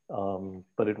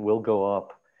 but it will go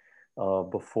up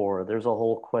before. There's a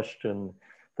whole question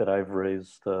that I've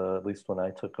raised, at least when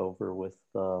I took over, with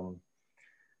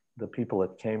the people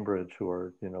at Cambridge who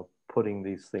are, putting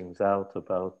these things out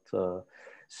about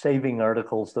saving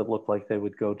articles that look like they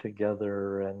would go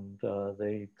together. And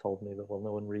they told me that, well,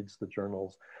 no one reads the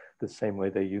journals the same way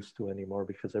they used to anymore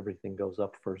because everything goes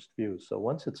up first view. So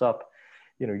once it's up,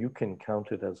 you can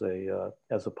count it as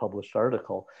a published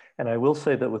article. And I will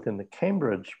say that within the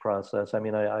Cambridge process, I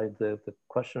mean, the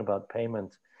question about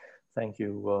payment, thank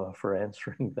you for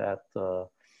answering that.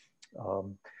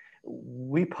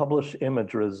 We publish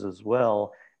images as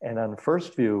well. And on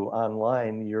first view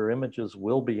online, your images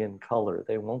will be in color.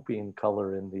 They won't be in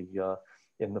color in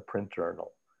the print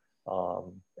journal.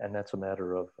 And that's a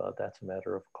matter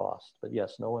of cost. But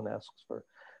yes, no one asks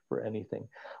for anything.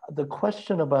 The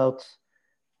question about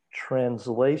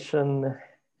translation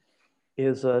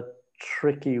is a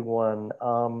tricky one.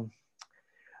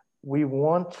 We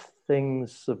want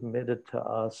things submitted to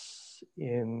us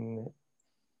in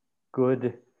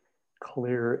good,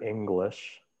 clear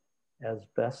English as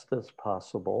best as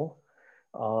possible.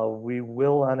 We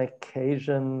will on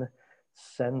occasion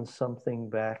send something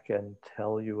back and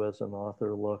tell you as an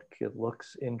author, look, it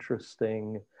looks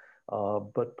interesting,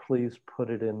 but please put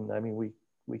it in. I mean,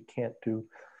 we can't do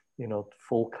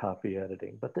full copy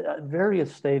editing, but at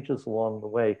various stages along the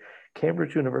way.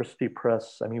 Cambridge University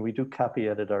Press, I mean, we do copy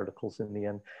edit articles in the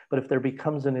end, but if there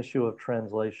becomes an issue of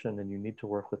translation and you need to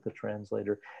work with the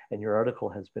translator and your article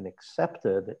has been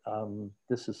accepted,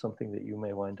 this is something that you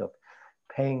may wind up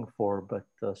paying for, but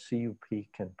CUP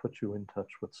can put you in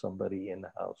touch with somebody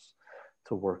in-house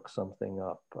to work something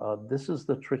up. This is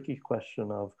the tricky question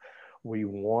of, we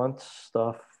want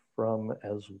stuff from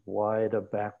as wide a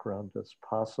background as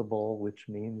possible, which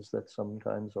means that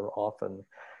sometimes or often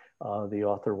the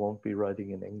author won't be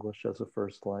writing in English as a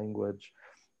first language.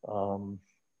 So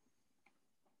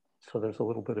there's a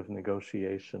little bit of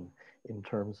negotiation in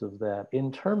terms of that.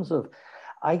 In terms of,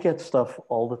 I get stuff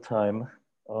all the time,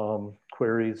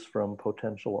 queries from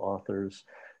potential authors.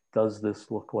 Does this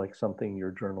look like something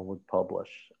your journal would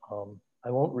publish?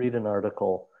 I won't read an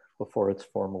article before it's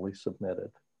formally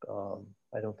submitted.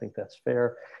 I don't think that's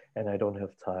fair, and I don't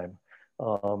have time.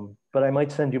 But I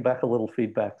might send you back a little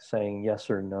feedback saying yes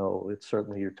or no. It's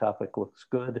certainly your topic looks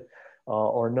good,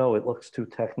 or no, it looks too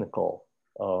technical,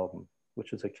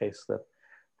 which is a case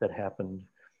that happened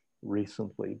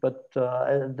recently. But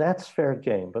that's fair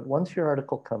game. But once your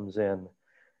article comes in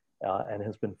and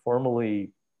has been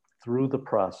formally through the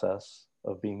process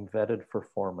of being vetted for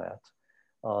format,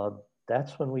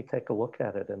 that's when we take a look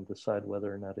at it and decide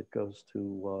whether or not it goes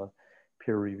to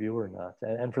peer review or not.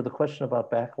 And for the question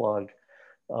about backlog,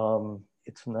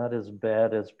 it's not as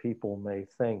bad as people may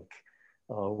think.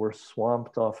 We're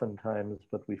swamped oftentimes,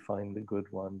 but we find the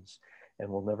good ones, and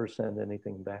we'll never send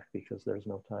anything back because there's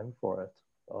no time for it.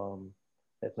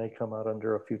 It may come out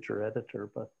under a future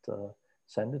editor, but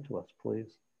send it to us,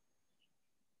 please.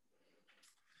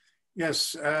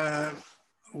 Yes,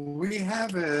 we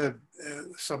have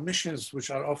submissions which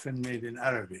are often made in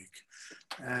Arabic.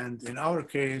 And in our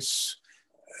case,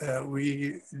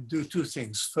 we do two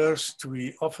things. First,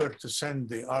 we offer to send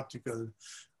the article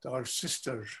to our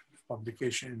sister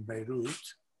publication in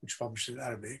Beirut, which publishes in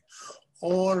Arabic,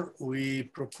 or we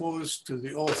propose to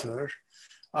the author,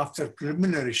 after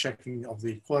preliminary checking of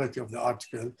the quality of the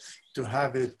article, to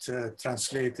have it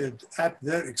translated at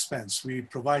their expense. We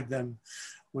provide them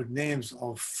with names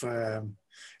of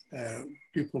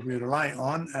people we rely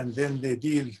on, and then they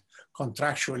deal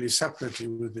contractually separately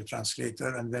with the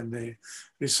translator, and then they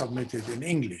resubmit it in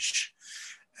English.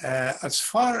 As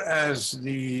far as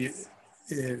the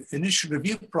initial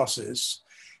review process,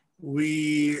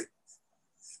 we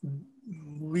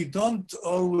don't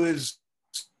always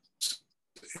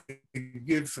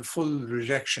give a full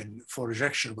rejection for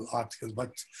rejectionable articles,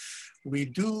 but we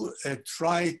do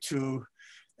try to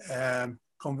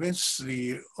convince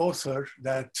the author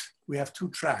that we have two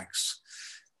tracks.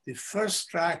 The first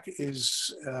track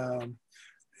is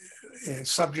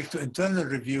subject to internal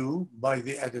review by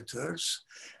the editors,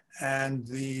 and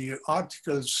the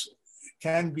articles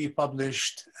can be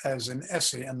published as an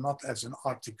essay and not as an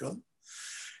article.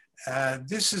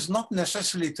 This is not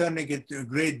necessarily turning it to a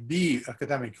grade B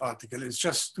academic article. It's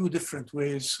just two different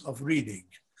ways of reading.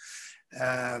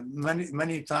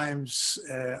 Many times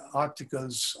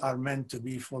articles are meant to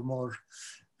be for more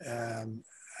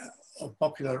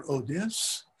popular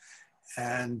audience,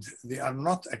 and they are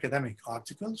not academic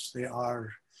articles. They are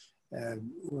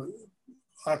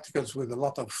articles with a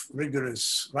lot of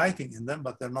rigorous writing in them,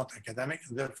 but they're not academic,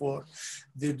 and therefore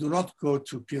they do not go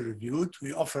to peer reviewed.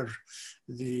 We offer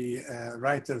the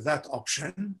writer that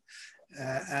option,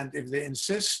 and if they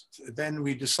insist, then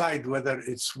we decide whether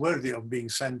it's worthy of being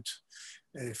sent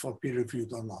for peer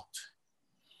reviewed or not.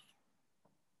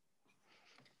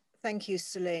 Thank you,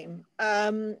 Salim.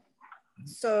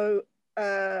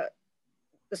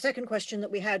 The second question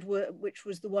that we had, which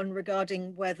was the one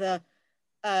regarding whether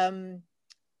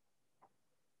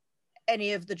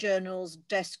any of the journals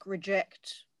desk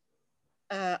reject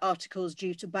articles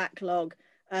due to backlog.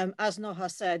 As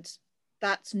Noha said,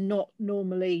 that's not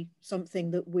normally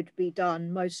something that would be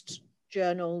done. Most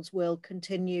journals will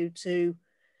continue to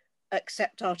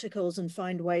accept articles and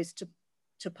find ways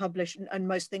to publish, and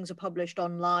most things are published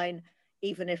online,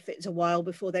 even if it's a while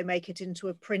before they make it into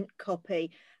a print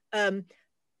copy.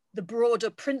 The broader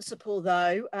principle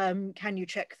though, can you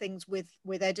check things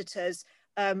with editors?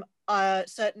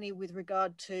 Certainly with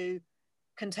regard to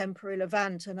Contemporary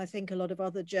Levant, and I think a lot of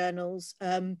other journals,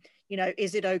 you know,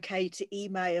 is it okay to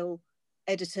email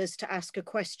editors to ask a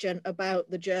question about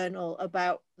the journal,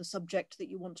 about the subject that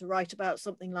you want to write about,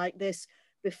 something like this,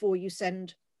 before you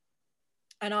send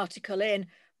an article in?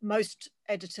 Most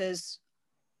editors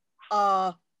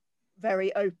are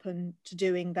very open to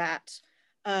doing that.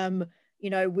 You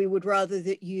know, we would rather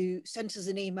that you sent us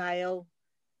an email,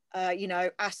 you know,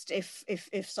 asked if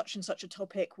such and such a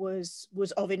topic was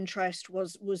of interest,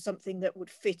 was something that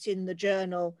would fit in the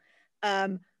journal,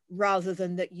 rather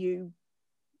than that you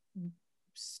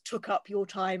took up your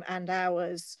time and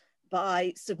hours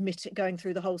by going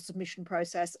through the whole submission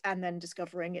process and then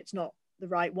discovering it's not the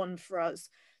right one for us.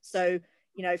 So,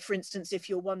 you know, for instance, if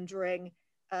you're wondering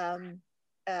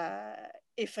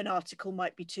if an article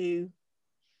might be too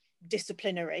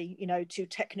disciplinary, you know, too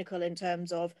technical in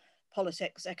terms of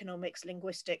politics, economics,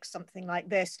 linguistics, something like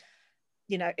this,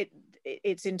 you know,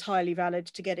 it's entirely valid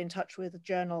to get in touch with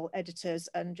journal editors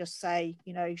and just say,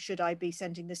 you know, should I be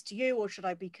sending this to you, or should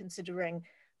I be considering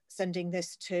sending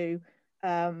this to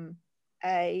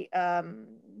a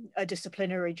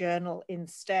disciplinary journal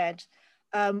instead?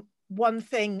 One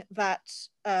thing that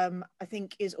I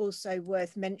think is also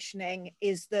worth mentioning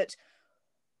is that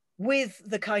with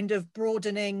the kind of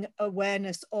broadening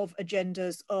awareness of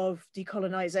agendas of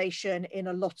decolonization in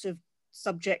a lot of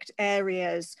subject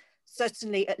areas,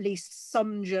 certainly at least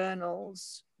some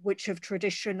journals which have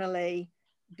traditionally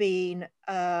been,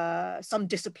 some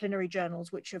disciplinary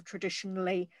journals which have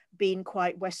traditionally been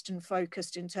quite Western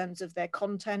focused in terms of their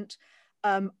content,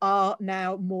 are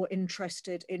now more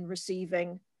interested in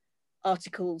receiving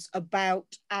articles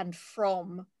about and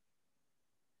from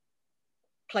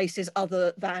places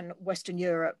other than Western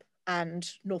Europe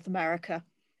and North America.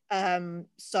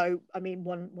 So, I mean,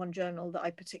 one journal that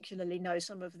I particularly know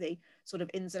some of the sort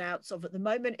of ins and outs of at the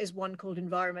moment is one called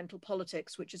Environmental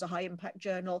Politics, which is a high impact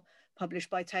journal published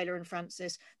by Taylor and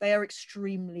Francis. They are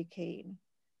extremely keen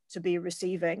to be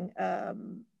receiving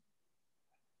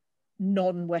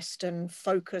non-Western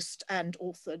focused and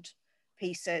authored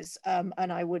pieces.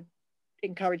 And I would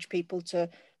encourage people to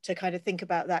kind of think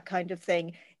about that kind of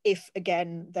thing if,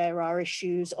 again, there are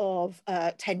issues of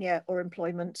tenure or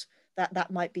employment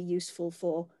that might be useful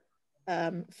for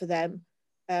them.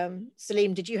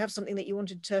 Salim, did you have something that you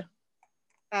wanted to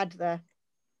add there?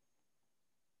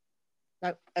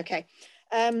 No, okay.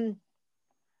 The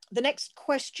next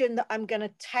question that I'm going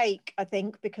to take, I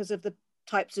think, because of the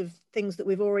types of things that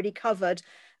we've already covered,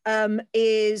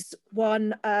 is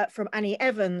one from Annie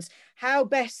Evans. How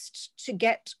best to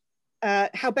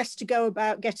go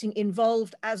about getting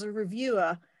involved as a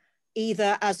reviewer,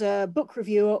 either as a book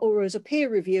reviewer or as a peer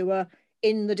reviewer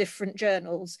in the different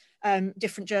journals?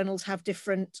 Different journals have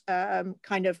different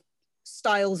kind of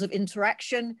styles of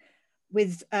interaction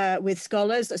with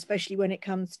scholars, especially when it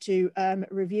comes to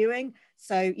reviewing.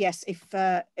 So yes,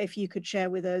 if you could share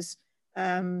with us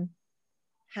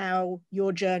how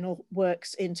your journal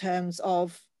works in terms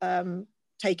of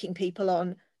taking people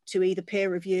on to either peer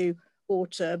review or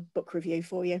to book review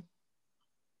for you.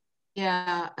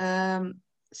 Yeah,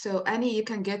 so Annie, you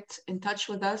can get in touch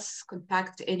with us,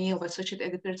 contact any of associate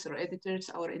editors or editors.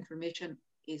 Our information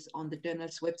is on the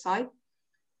journal's website.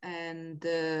 And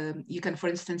you can, for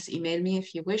instance, email me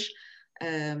if you wish,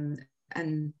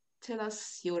 and tell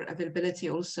us your availability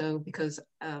also, because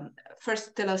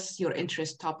first tell us your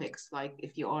interest topics, like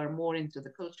if you are more into the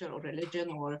culture or religion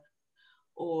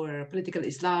or political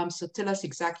Islam. So tell us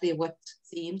exactly what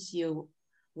themes you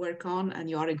work on and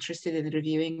you are interested in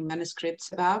reviewing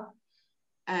manuscripts about.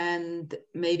 And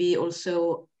maybe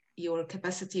also your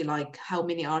capacity, like how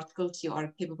many articles you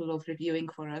are capable of reviewing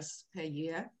for us per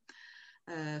year,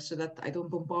 so that I don't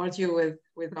bombard you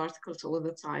with articles all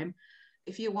the time.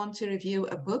 If you want to review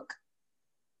a book,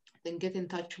 then get in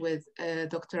touch with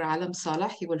Dr. Alam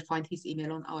Saleh. You will find his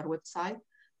email on our website.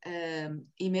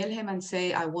 Email him and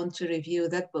say, I want to review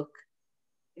that book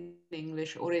in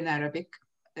English or in Arabic,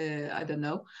 I don't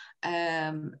know,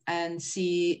 and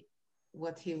see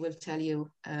what he will tell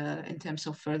you in terms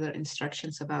of further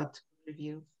instructions about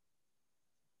review.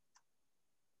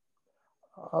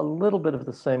 A little bit of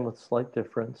the same with slight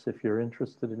difference. If you're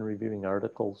interested in reviewing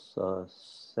articles,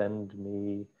 send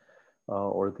me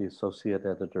or the associate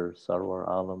editor, Sarwar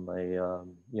Alam,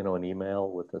 an email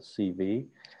with a CV.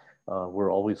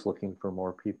 We're always looking for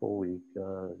more people. We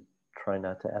try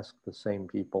not to ask the same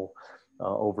people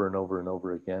over and over and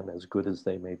over again, as good as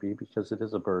they may be, because it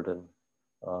is a burden.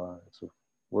 It's a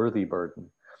worthy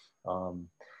burden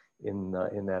in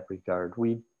that regard.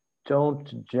 We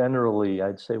don't generally,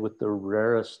 I'd say with the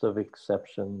rarest of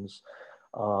exceptions,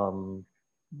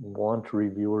 want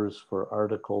reviewers for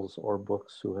articles or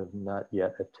books who have not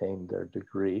yet attained their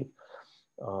degree.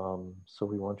 So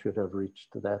we want you to have reached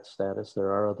that status.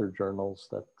 There are other journals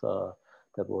that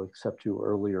will accept you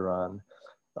earlier on.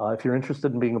 If you're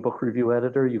interested in being a book review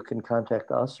editor, you can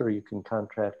contact us, or you can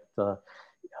contact the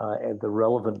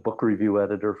relevant book review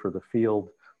editor for the field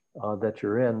that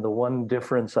you're in. The one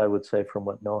difference I would say from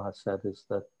what Noha said is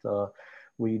that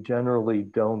we generally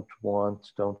don't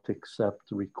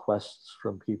accept requests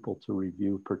from people to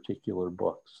review particular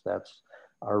books. That's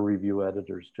our review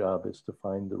editor's job, is to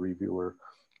find the reviewer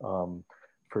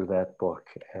for that book.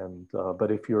 And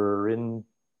but if you're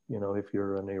if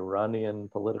you're an Iranian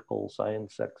political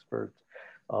science expert,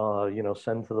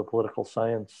 send to the political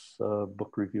science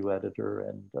book review editor,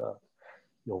 and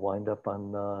you'll wind up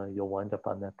on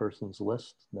that person's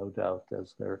list, no doubt,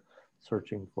 as they're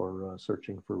searching for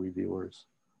reviewers.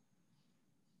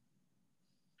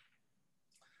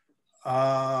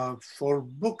 For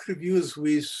book reviews,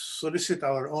 we solicit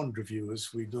our own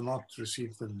reviews. We do not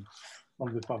receive them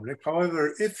from the public.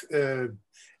 However, if a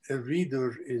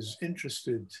reader is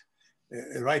interested,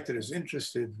 a writer is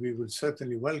interested, we will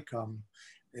certainly welcome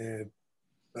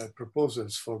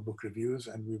proposals for book reviews,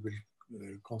 and we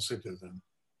will consider them.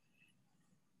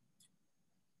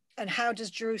 And how does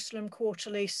Jerusalem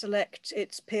Quarterly select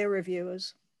its peer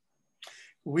reviewers?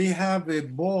 We have a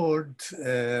board.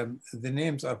 The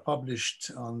names are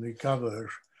published on the cover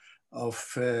of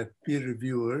peer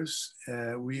reviewers.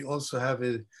 We also have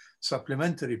a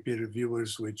supplementary peer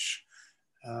reviewers, which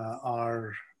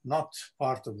are not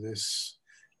part of this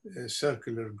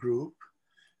circular group.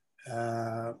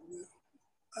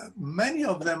 Many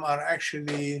of them are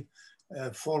actually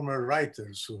former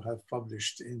writers who have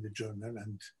published in the journal,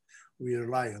 and we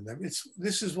rely on them.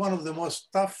 This is one of the most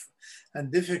tough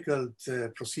and difficult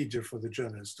procedure for the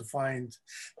journalists to find,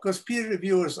 because peer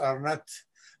reviewers are not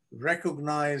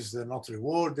recognized, they're not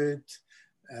rewarded,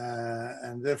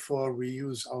 and therefore we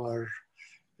use our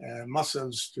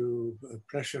muscles to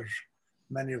pressure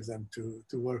many of them to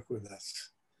work with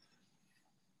us.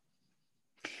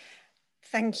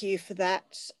 Thank you for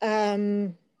that.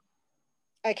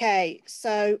 Okay,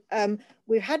 so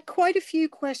we've had quite a few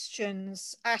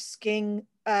questions asking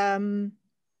for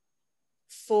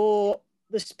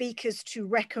the speakers to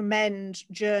recommend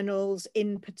journals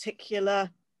in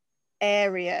particular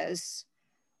areas.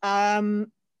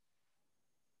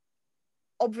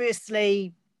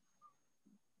 Obviously,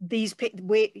 we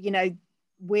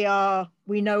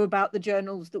know about the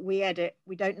journals that we edit.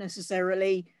 We don't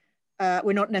necessarily,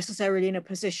 we're not necessarily in a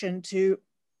position to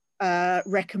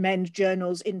recommend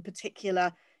journals in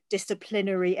particular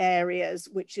disciplinary areas,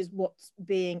 which is what's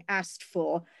being asked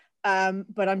for.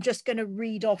 But I'm just going to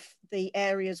read off the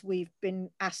areas we've been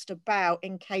asked about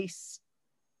in case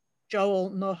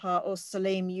Joel, Noha, or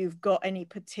Salim, you've got any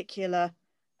particular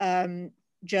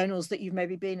journals that you've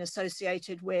maybe been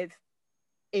associated with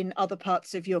in other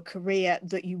parts of your career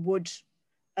that you would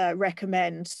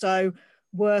recommend. So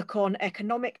work on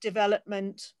economic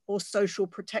development or social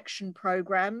protection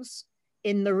programs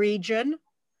in the region,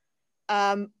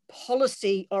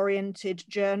 policy-oriented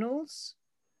journals,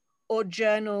 or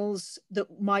journals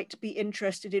that might be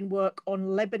interested in work on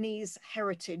Lebanese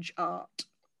heritage art.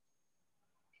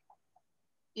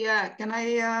 Yeah, can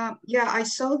I, yeah, I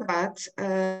saw that.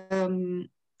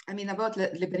 I mean, about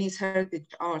Lebanese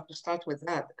heritage art, to start with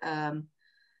that. I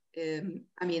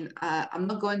mean, I'm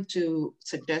not going to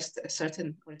suggest a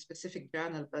certain or a specific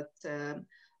journal, but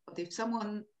if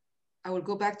someone, I will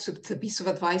go back to the piece of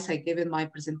advice I gave in my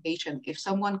presentation. If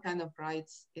someone kind of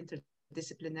writes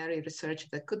interdisciplinary research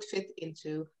that could fit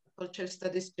into a cultural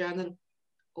studies journal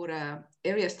or a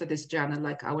area studies journal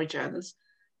like our journals,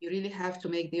 you really have to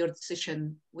make your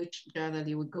decision which journal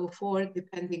you would go for,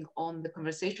 depending on the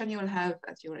conversation you will have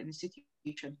at your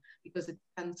institution, because it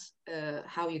depends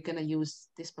how you're going to use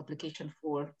this publication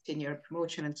for tenure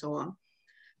promotion and so on.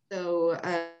 So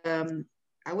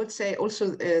I would say also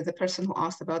the person who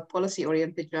asked about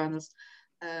policy-oriented journals,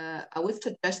 I would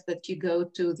suggest that you go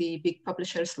to the big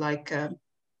publishers like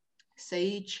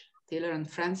Sage, Taylor and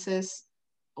Francis,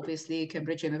 obviously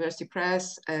Cambridge University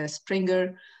Press,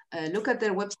 Springer. Look at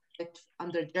their website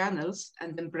under journals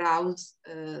and then browse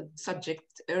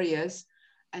subject areas,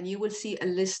 and you will see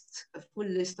a full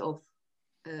list of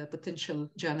potential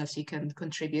journals you can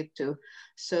contribute to.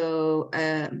 So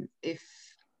if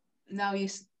now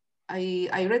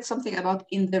I read something about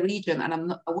in the region,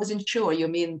 and I wasn't sure you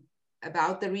mean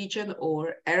about the region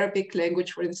or Arabic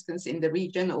language, for instance, in the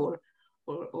region or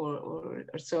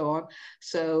so on.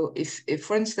 So if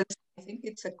for instance, I think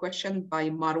it's a question by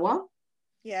Marwa.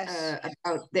 Yes.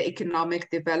 About the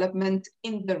economic development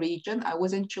in the region. I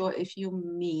wasn't sure if you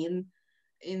mean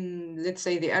in, let's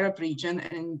say, the Arab region,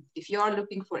 and if you are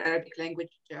looking for Arabic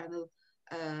language journal,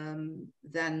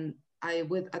 then I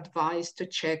would advise to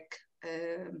check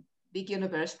big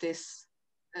universities'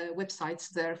 websites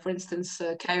there. For instance,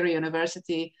 Cairo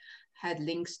University had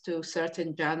links to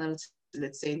certain journals,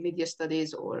 let's say media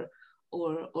studies or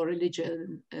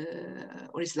religion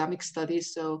or Islamic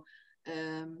studies. So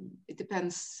it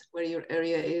depends where your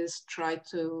area is. Try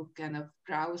to kind of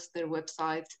browse their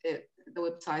website, the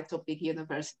websites of big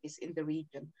universities in the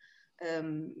region.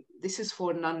 This is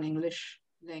for non-English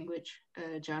language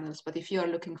journals, but if you are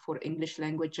looking for English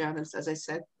language journals, as I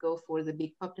said, go for the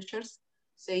big publishers: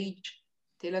 Sage,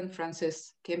 Taylor and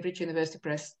Francis, Cambridge University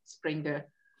Press, Springer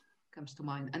comes to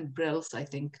mind, and Brill's, I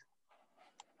think.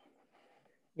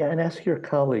 Yeah, and ask your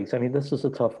colleagues. I mean, this is a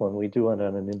tough one. We do it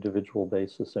on an individual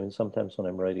basis. I mean, sometimes when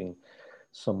I'm writing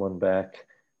someone back,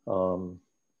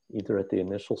 either at the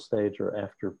initial stage or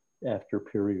after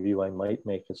peer review, I might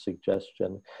make a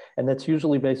suggestion. And that's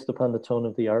usually based upon the tone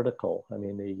of the article. I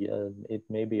mean, it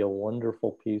may be a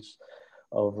wonderful piece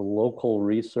of local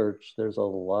research. There's a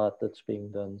lot that's being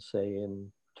done, say,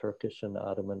 in Turkish and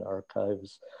Ottoman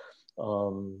archives.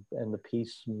 And the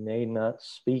piece may not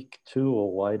speak to a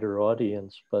wider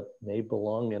audience, but may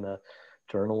belong in a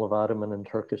Journal of Ottoman and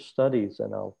Turkish Studies,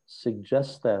 and I'll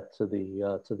suggest that to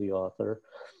the author.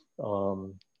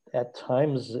 At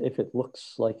times, if it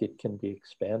looks like it can be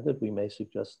expanded, we may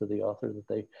suggest to the author that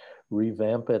they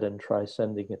revamp it and try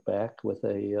sending it back with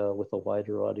a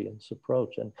wider audience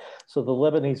approach. And so the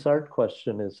Lebanese art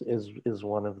question is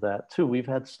one of that too. We've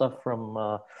had stuff from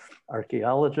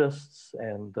archaeologists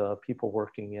and people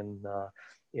working in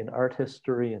in art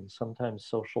history and sometimes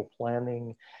social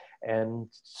planning. And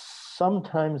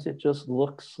sometimes it just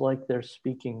looks like they're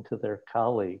speaking to their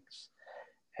colleagues.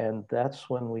 And that's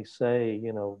when we say,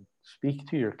 you know, speak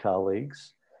to your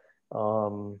colleagues.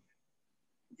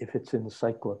 If it's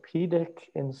encyclopedic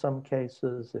in some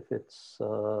cases, if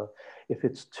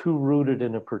it's too rooted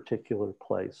in a particular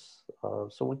place.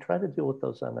 So we try to deal with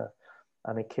those on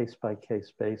a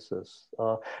case-by-case basis.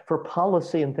 For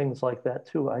policy and things like that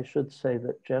too, I should say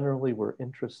that generally we're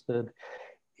interested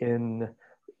in,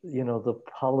 you know, the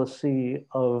policy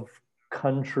of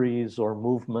countries or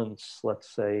movements,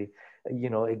 let's say, you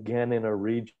know, again, in a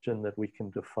region that we can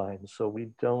define. So we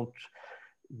don't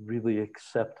really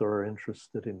accept or are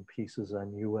interested in pieces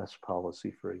on US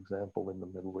policy, for example, in the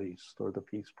Middle East, or the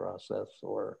peace process,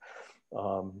 or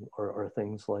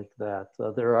things like that.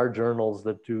 There are journals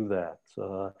that do that.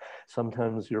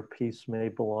 Sometimes your piece may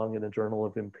belong in a journal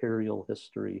of imperial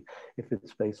history if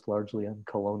it's based largely on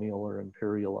colonial or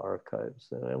imperial archives.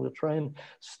 And we'll try and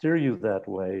steer you that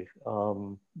way,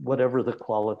 whatever the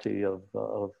quality of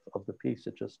the piece.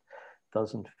 It just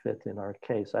doesn't fit in our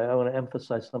case. I want to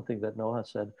emphasize something that Noha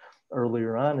said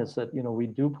earlier on, is that, you know, we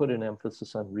do put an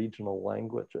emphasis on regional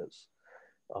languages,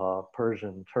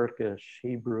 Persian, Turkish,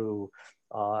 Hebrew,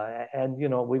 and, you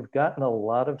know, we've gotten a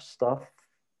lot of stuff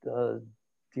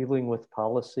dealing with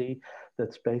policy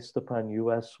that's based upon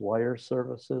US wire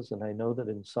services. And I know that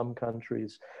in some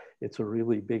countries, it's a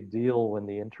really big deal when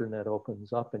the internet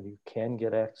opens up and you can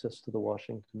get access to the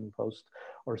Washington Post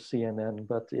or CNN.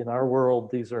 But in our world,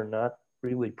 these are not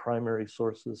really primary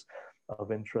sources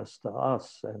of interest to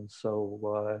us. And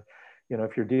so, you know,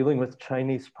 if you're dealing with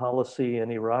Chinese policy in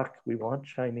Iraq, we want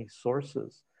Chinese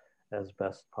sources as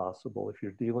best possible. If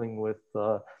you're dealing with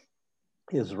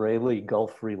Israeli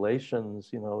Gulf relations,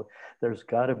 you know, there's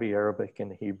got to be Arabic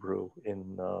and Hebrew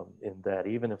in that,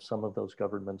 even if some of those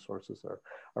government sources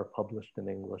are published in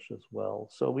English as well.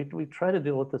 So we try to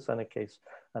deal with this on a case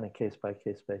by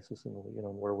case basis, and, you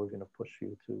know, where we're going to push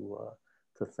you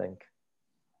to think.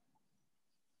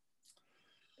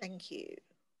 Thank you.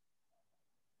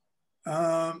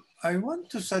 I want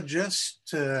to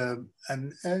suggest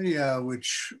an area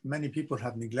which many people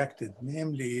have neglected,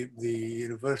 namely the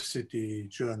university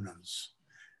journals,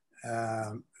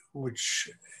 which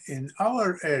in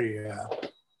our area,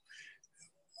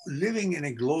 living in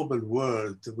a global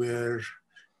world where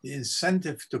the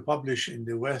incentive to publish in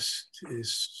the West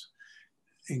is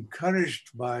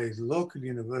encouraged by local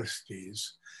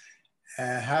universities,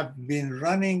 have been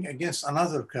running against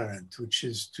another current, which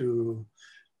is to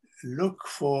look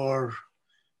for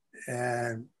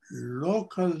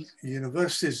local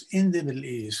universities in the Middle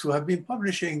East who have been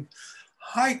publishing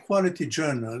high quality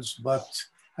journals, but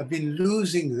have been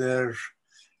losing their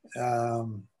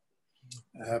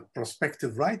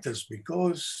prospective writers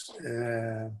because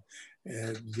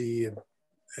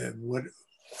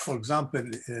for example,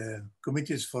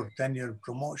 committees for tenure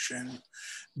promotion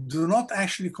do not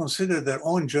actually consider their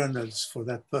own journals for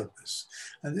that purpose.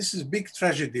 And this is a big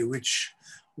tragedy, which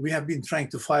we have been trying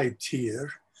to fight here.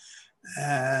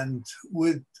 And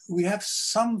we have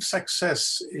some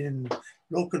success in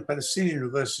local Palestinian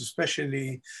universities,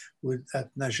 especially at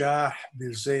Najah,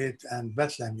 Birzeit, and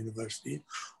Bethlehem University,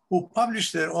 who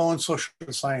publish their own social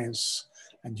science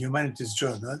and humanities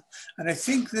journal. And I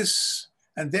think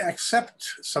and they accept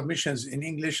submissions in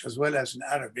English as well as in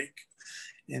Arabic.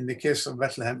 In the case of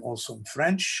Bethlehem, also in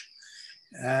French.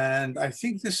 And I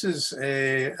think this is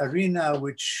an arena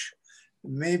which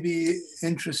may be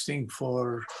interesting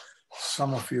for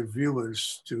some of your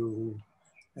viewers to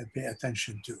pay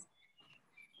attention to.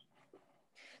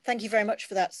 Thank you very much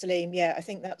for that, Salim. Yeah, I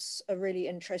think that's a really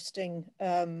interesting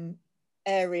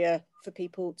area for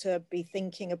people to be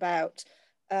thinking about,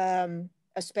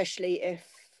 especially if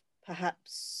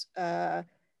perhaps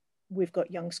we've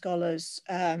got young scholars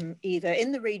either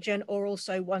in the region or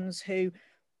also ones who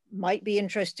might be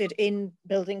interested in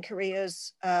building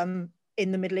careers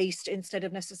in the Middle East instead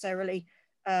of necessarily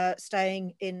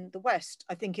staying in the West.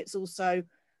 I think it's also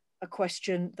a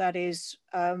question that is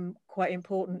quite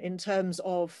important in terms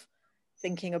of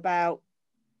thinking about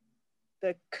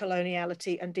the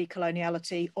coloniality and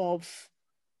decoloniality of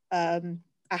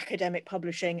academic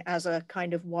publishing as a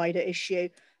kind of wider issue.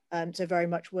 So very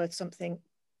much worth something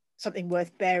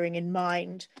worth bearing in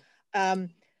mind. And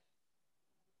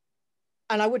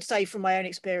I would say from my own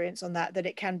experience on that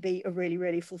it can be a really,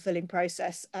 really fulfilling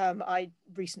process. I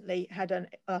recently had an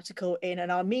article in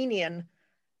an Armenian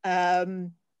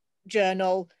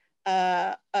journal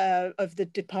of the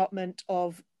Department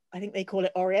of, I think they call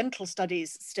it Oriental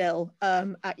Studies still,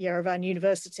 at Yerevan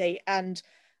University. And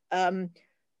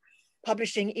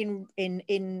publishing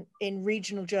in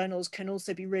regional journals can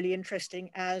also be really interesting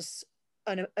as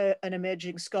an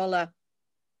emerging scholar,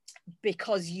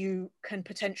 because you can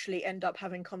potentially end up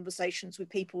having conversations with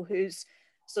people whose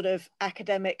sort of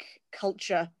academic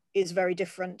culture is very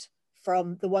different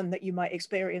from the one that you might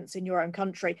experience in your own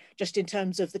country, just in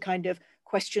terms of the kind of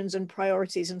questions and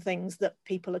priorities and things that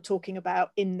people are talking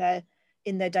about in their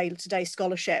day-to-day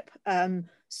scholarship.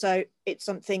 So it's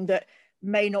something that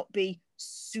may not be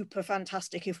super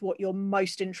fantastic if what you're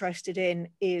most interested in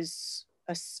is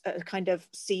a kind of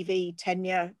CV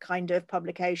tenure kind of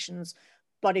publications.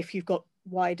 But if you've got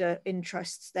wider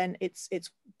interests, then it's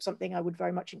something I would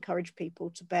very much encourage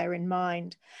people to bear in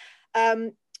mind.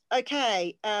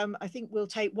 Okay, I think we'll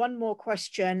take one more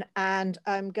question, and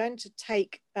I'm going to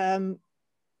take, so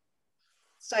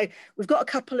we've got a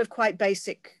couple of quite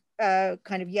basic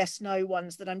kind of yes/no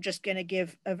ones that I'm just going to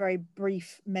give a very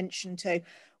brief mention to.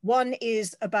 One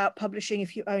is about publishing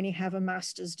if you only have a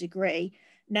master's degree.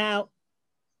 Now,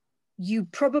 you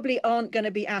probably aren't going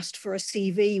to be asked for a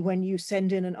CV when you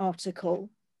send in an article.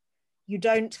 You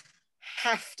don't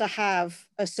have to have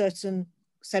a certain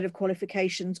set of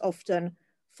qualifications often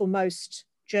for most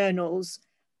journals,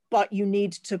 but you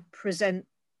need to present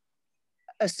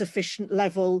a sufficient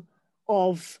level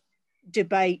of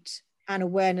debate and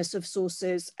awareness of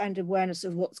sources and awareness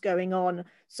of what's going on.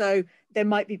 So there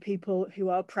might be people who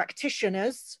are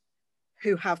practitioners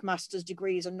who have master's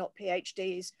degrees and not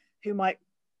PhDs, who might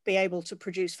be able to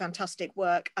produce fantastic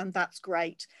work, and that's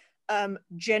great.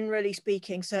 Generally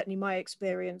speaking, certainly my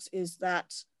experience is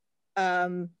that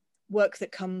work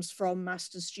that comes from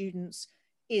master's students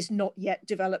is not yet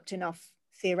developed enough,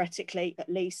 theoretically at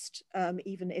least,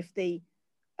 even if the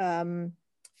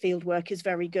field work is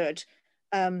very good.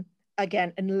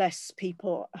 Again, unless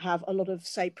people have a lot of,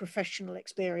 say, professional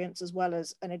experience as well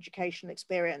as an educational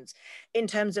experience. In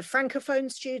terms of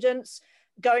Francophone students,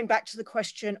 going back to the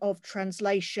question of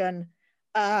translation,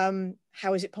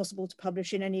 how is it possible to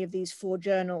publish in any of these 4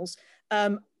 journals?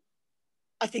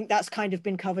 I think that's kind of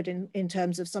been covered in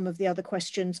terms of some of the other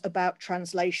questions about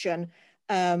translation,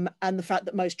 and the fact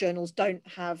that most journals don't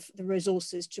have the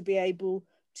resources to be able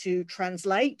to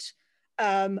translate.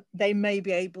 They may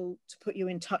be able to put you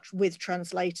in touch with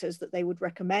translators that they would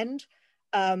recommend,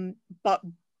 but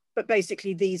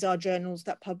basically these are journals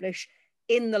that publish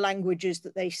in the languages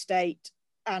that they state,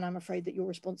 and I'm afraid that your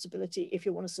responsibility, if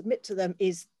you want to submit to them,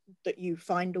 is that you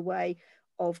find a way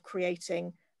of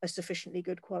creating a sufficiently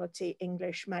good quality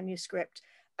English manuscript.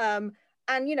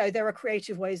 And you know, there are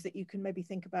creative ways that you can maybe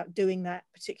think about doing that,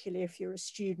 particularly if you're a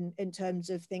student, in terms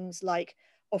of things like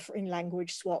offering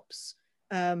language swaps,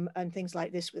 and things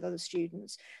like this with other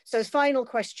students. So the final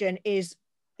question is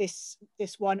this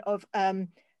one of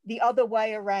the other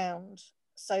way around.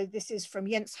 So this is from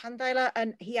Jens Handeiler,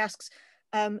 and he asks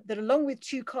that along with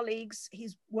 2 colleagues,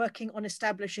 he's working on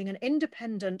establishing an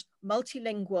independent,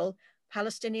 multilingual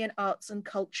Palestinian arts and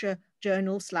culture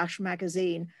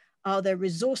journal/magazine. Are there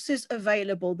resources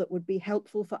available that would be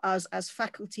helpful for us as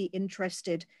faculty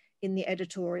interested in the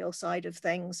editorial side of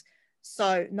things?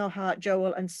 So Noha,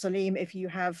 Joel, and Salim, if you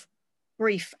have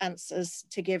brief answers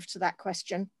to give to that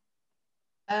question.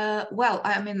 Well,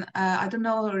 I mean, I don't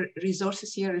know,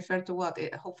 resources here refer to what?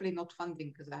 Hopefully not funding,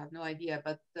 because I have no idea.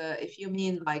 But if you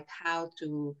mean like how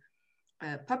to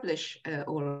publish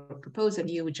or propose a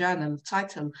new journal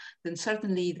title, then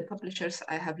certainly the publishers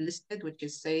I have listed, which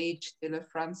is Sage, Taylor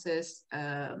Francis,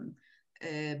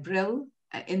 Brill,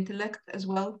 Intellect as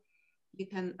well. You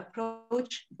can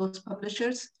approach those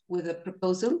publishers with a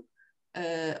proposal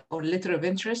or letter of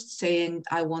interest saying,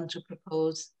 I want to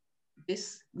propose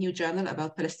this new journal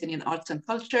about Palestinian arts and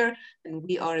culture, and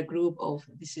we are a group of,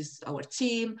 this is our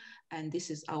team, and this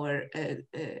is our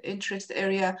interest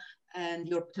area, and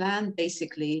your plan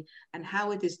basically, and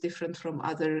how it is different from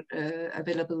other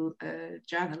available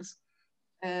journals.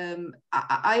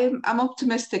 I'm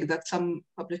optimistic that some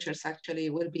publishers actually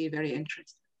will be very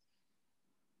interested.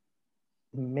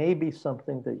 Maybe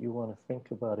something that you want to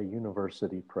think about a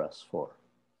university press for.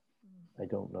 I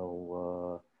don't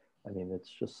know. I mean, it's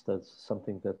just that's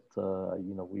something that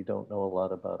you know, we don't know a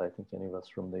lot about. I think any of us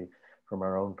from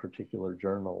our own particular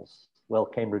journals. Well,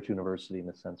 Cambridge University in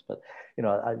a sense, but you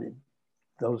know,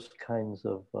 those kinds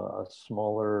of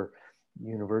smaller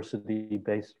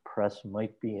university-based press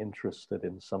might be interested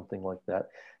in something like that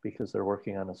because they're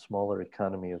working on a smaller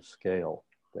economy of scale.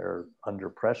 They're under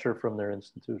pressure from their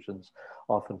institutions,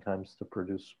 oftentimes to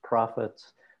produce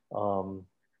profits.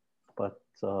 But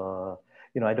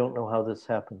you know, I don't know how this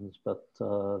happens, but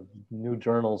new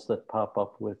journals that pop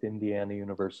up with Indiana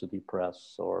University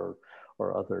Press or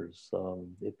for others,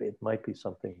 it might be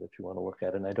something that you want to look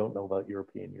at. And I don't know about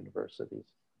European universities.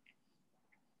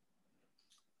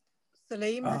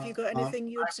 Salim, have you got anything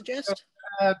you would suggest?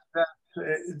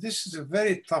 This is a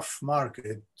very tough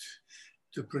market.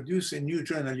 To produce a new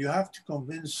journal, you have to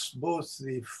convince both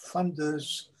the funders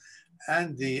and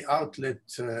the outlet,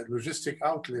 logistic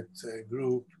outlet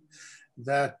group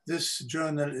that this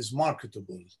journal is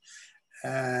marketable.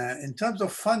 In terms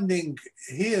of funding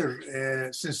here,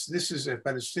 since this is a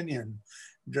Palestinian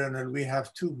journal, we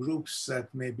have two groups that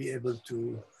may be able to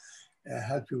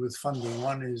help you with funding.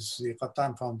 One is the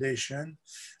Qattan Foundation,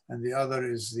 and the other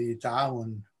is the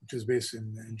Ta'awun, which is based in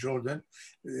Jordan.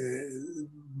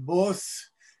 Both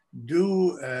do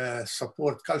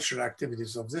support cultural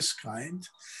activities of this kind.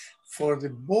 For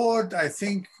the board, I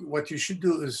think what you should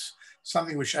do is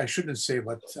something which I shouldn't say,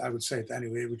 but I would say it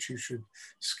anyway, which you should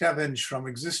scavenge from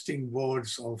existing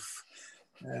boards of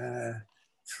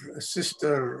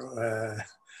sister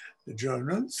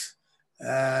journals.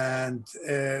 And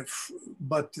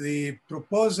but the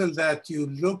proposal that you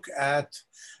look at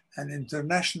an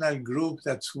international group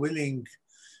that's willing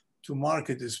to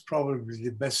market is probably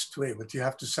the best way, but you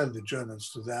have to sell the journals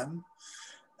to them.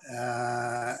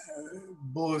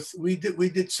 Both we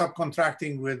did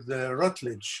subcontracting with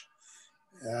Routledge.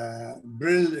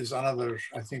 Brill is another,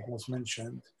 I think was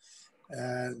mentioned.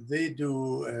 They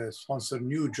do sponsor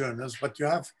new journals, but you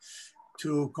have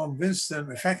to convince them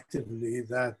effectively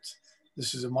that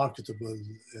this is a marketable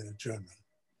journal.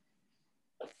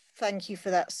 Thank you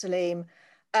for that, Salim.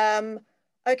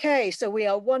 Okay, so we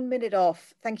are 1 minute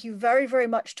off. Thank you very, very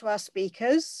much to our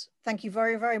speakers. Thank you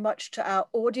very, very much to our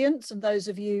audience and those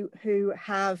of you who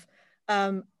have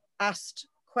asked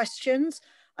questions.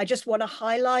 I just want to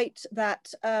highlight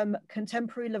that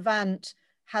Contemporary Levant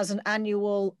has an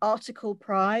annual article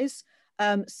prize.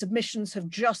 Submissions have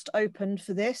just opened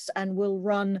for this and will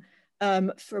run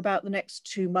for about the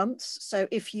next 2 months. So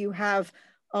if you have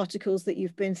articles that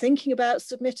you've been thinking about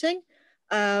submitting,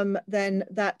 then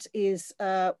that is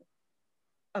a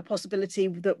possibility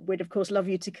that we'd of course love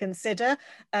you to consider.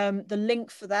 The link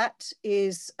for that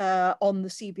is on the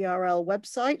CBRL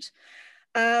website.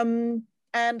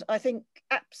 And I think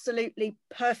absolutely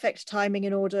perfect timing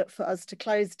in order for us to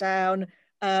close down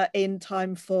in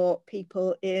time for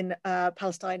people in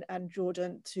Palestine and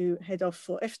Jordan to head off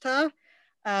for iftar.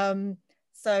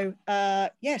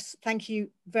 Yes, thank you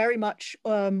very much,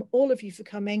 all of you, for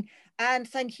coming, and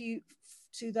thank you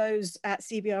to those at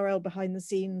CBRL behind the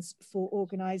scenes for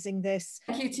organising this.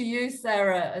 Thank you to you,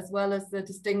 Sarah, as well as the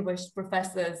distinguished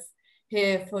professors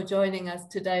here for joining us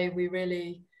today. We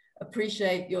really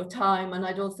appreciate your time. And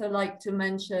I'd also like to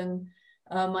mention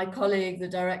my colleague, the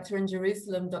director in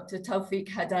Jerusalem, Dr. Tawfiq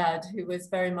Haddad, who was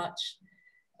very much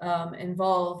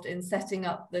involved in setting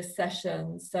up this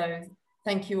session. So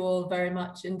thank you all very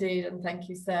much indeed. And thank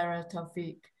you, Sarah,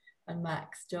 Tawfiq, and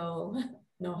Max, Joel,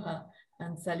 Noha,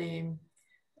 and Salim.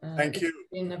 Thank you. It's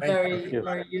been a very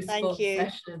useful Thank you.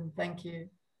 session. Thank you.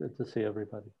 Good to see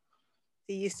everybody.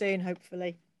 See you soon,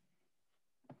 hopefully.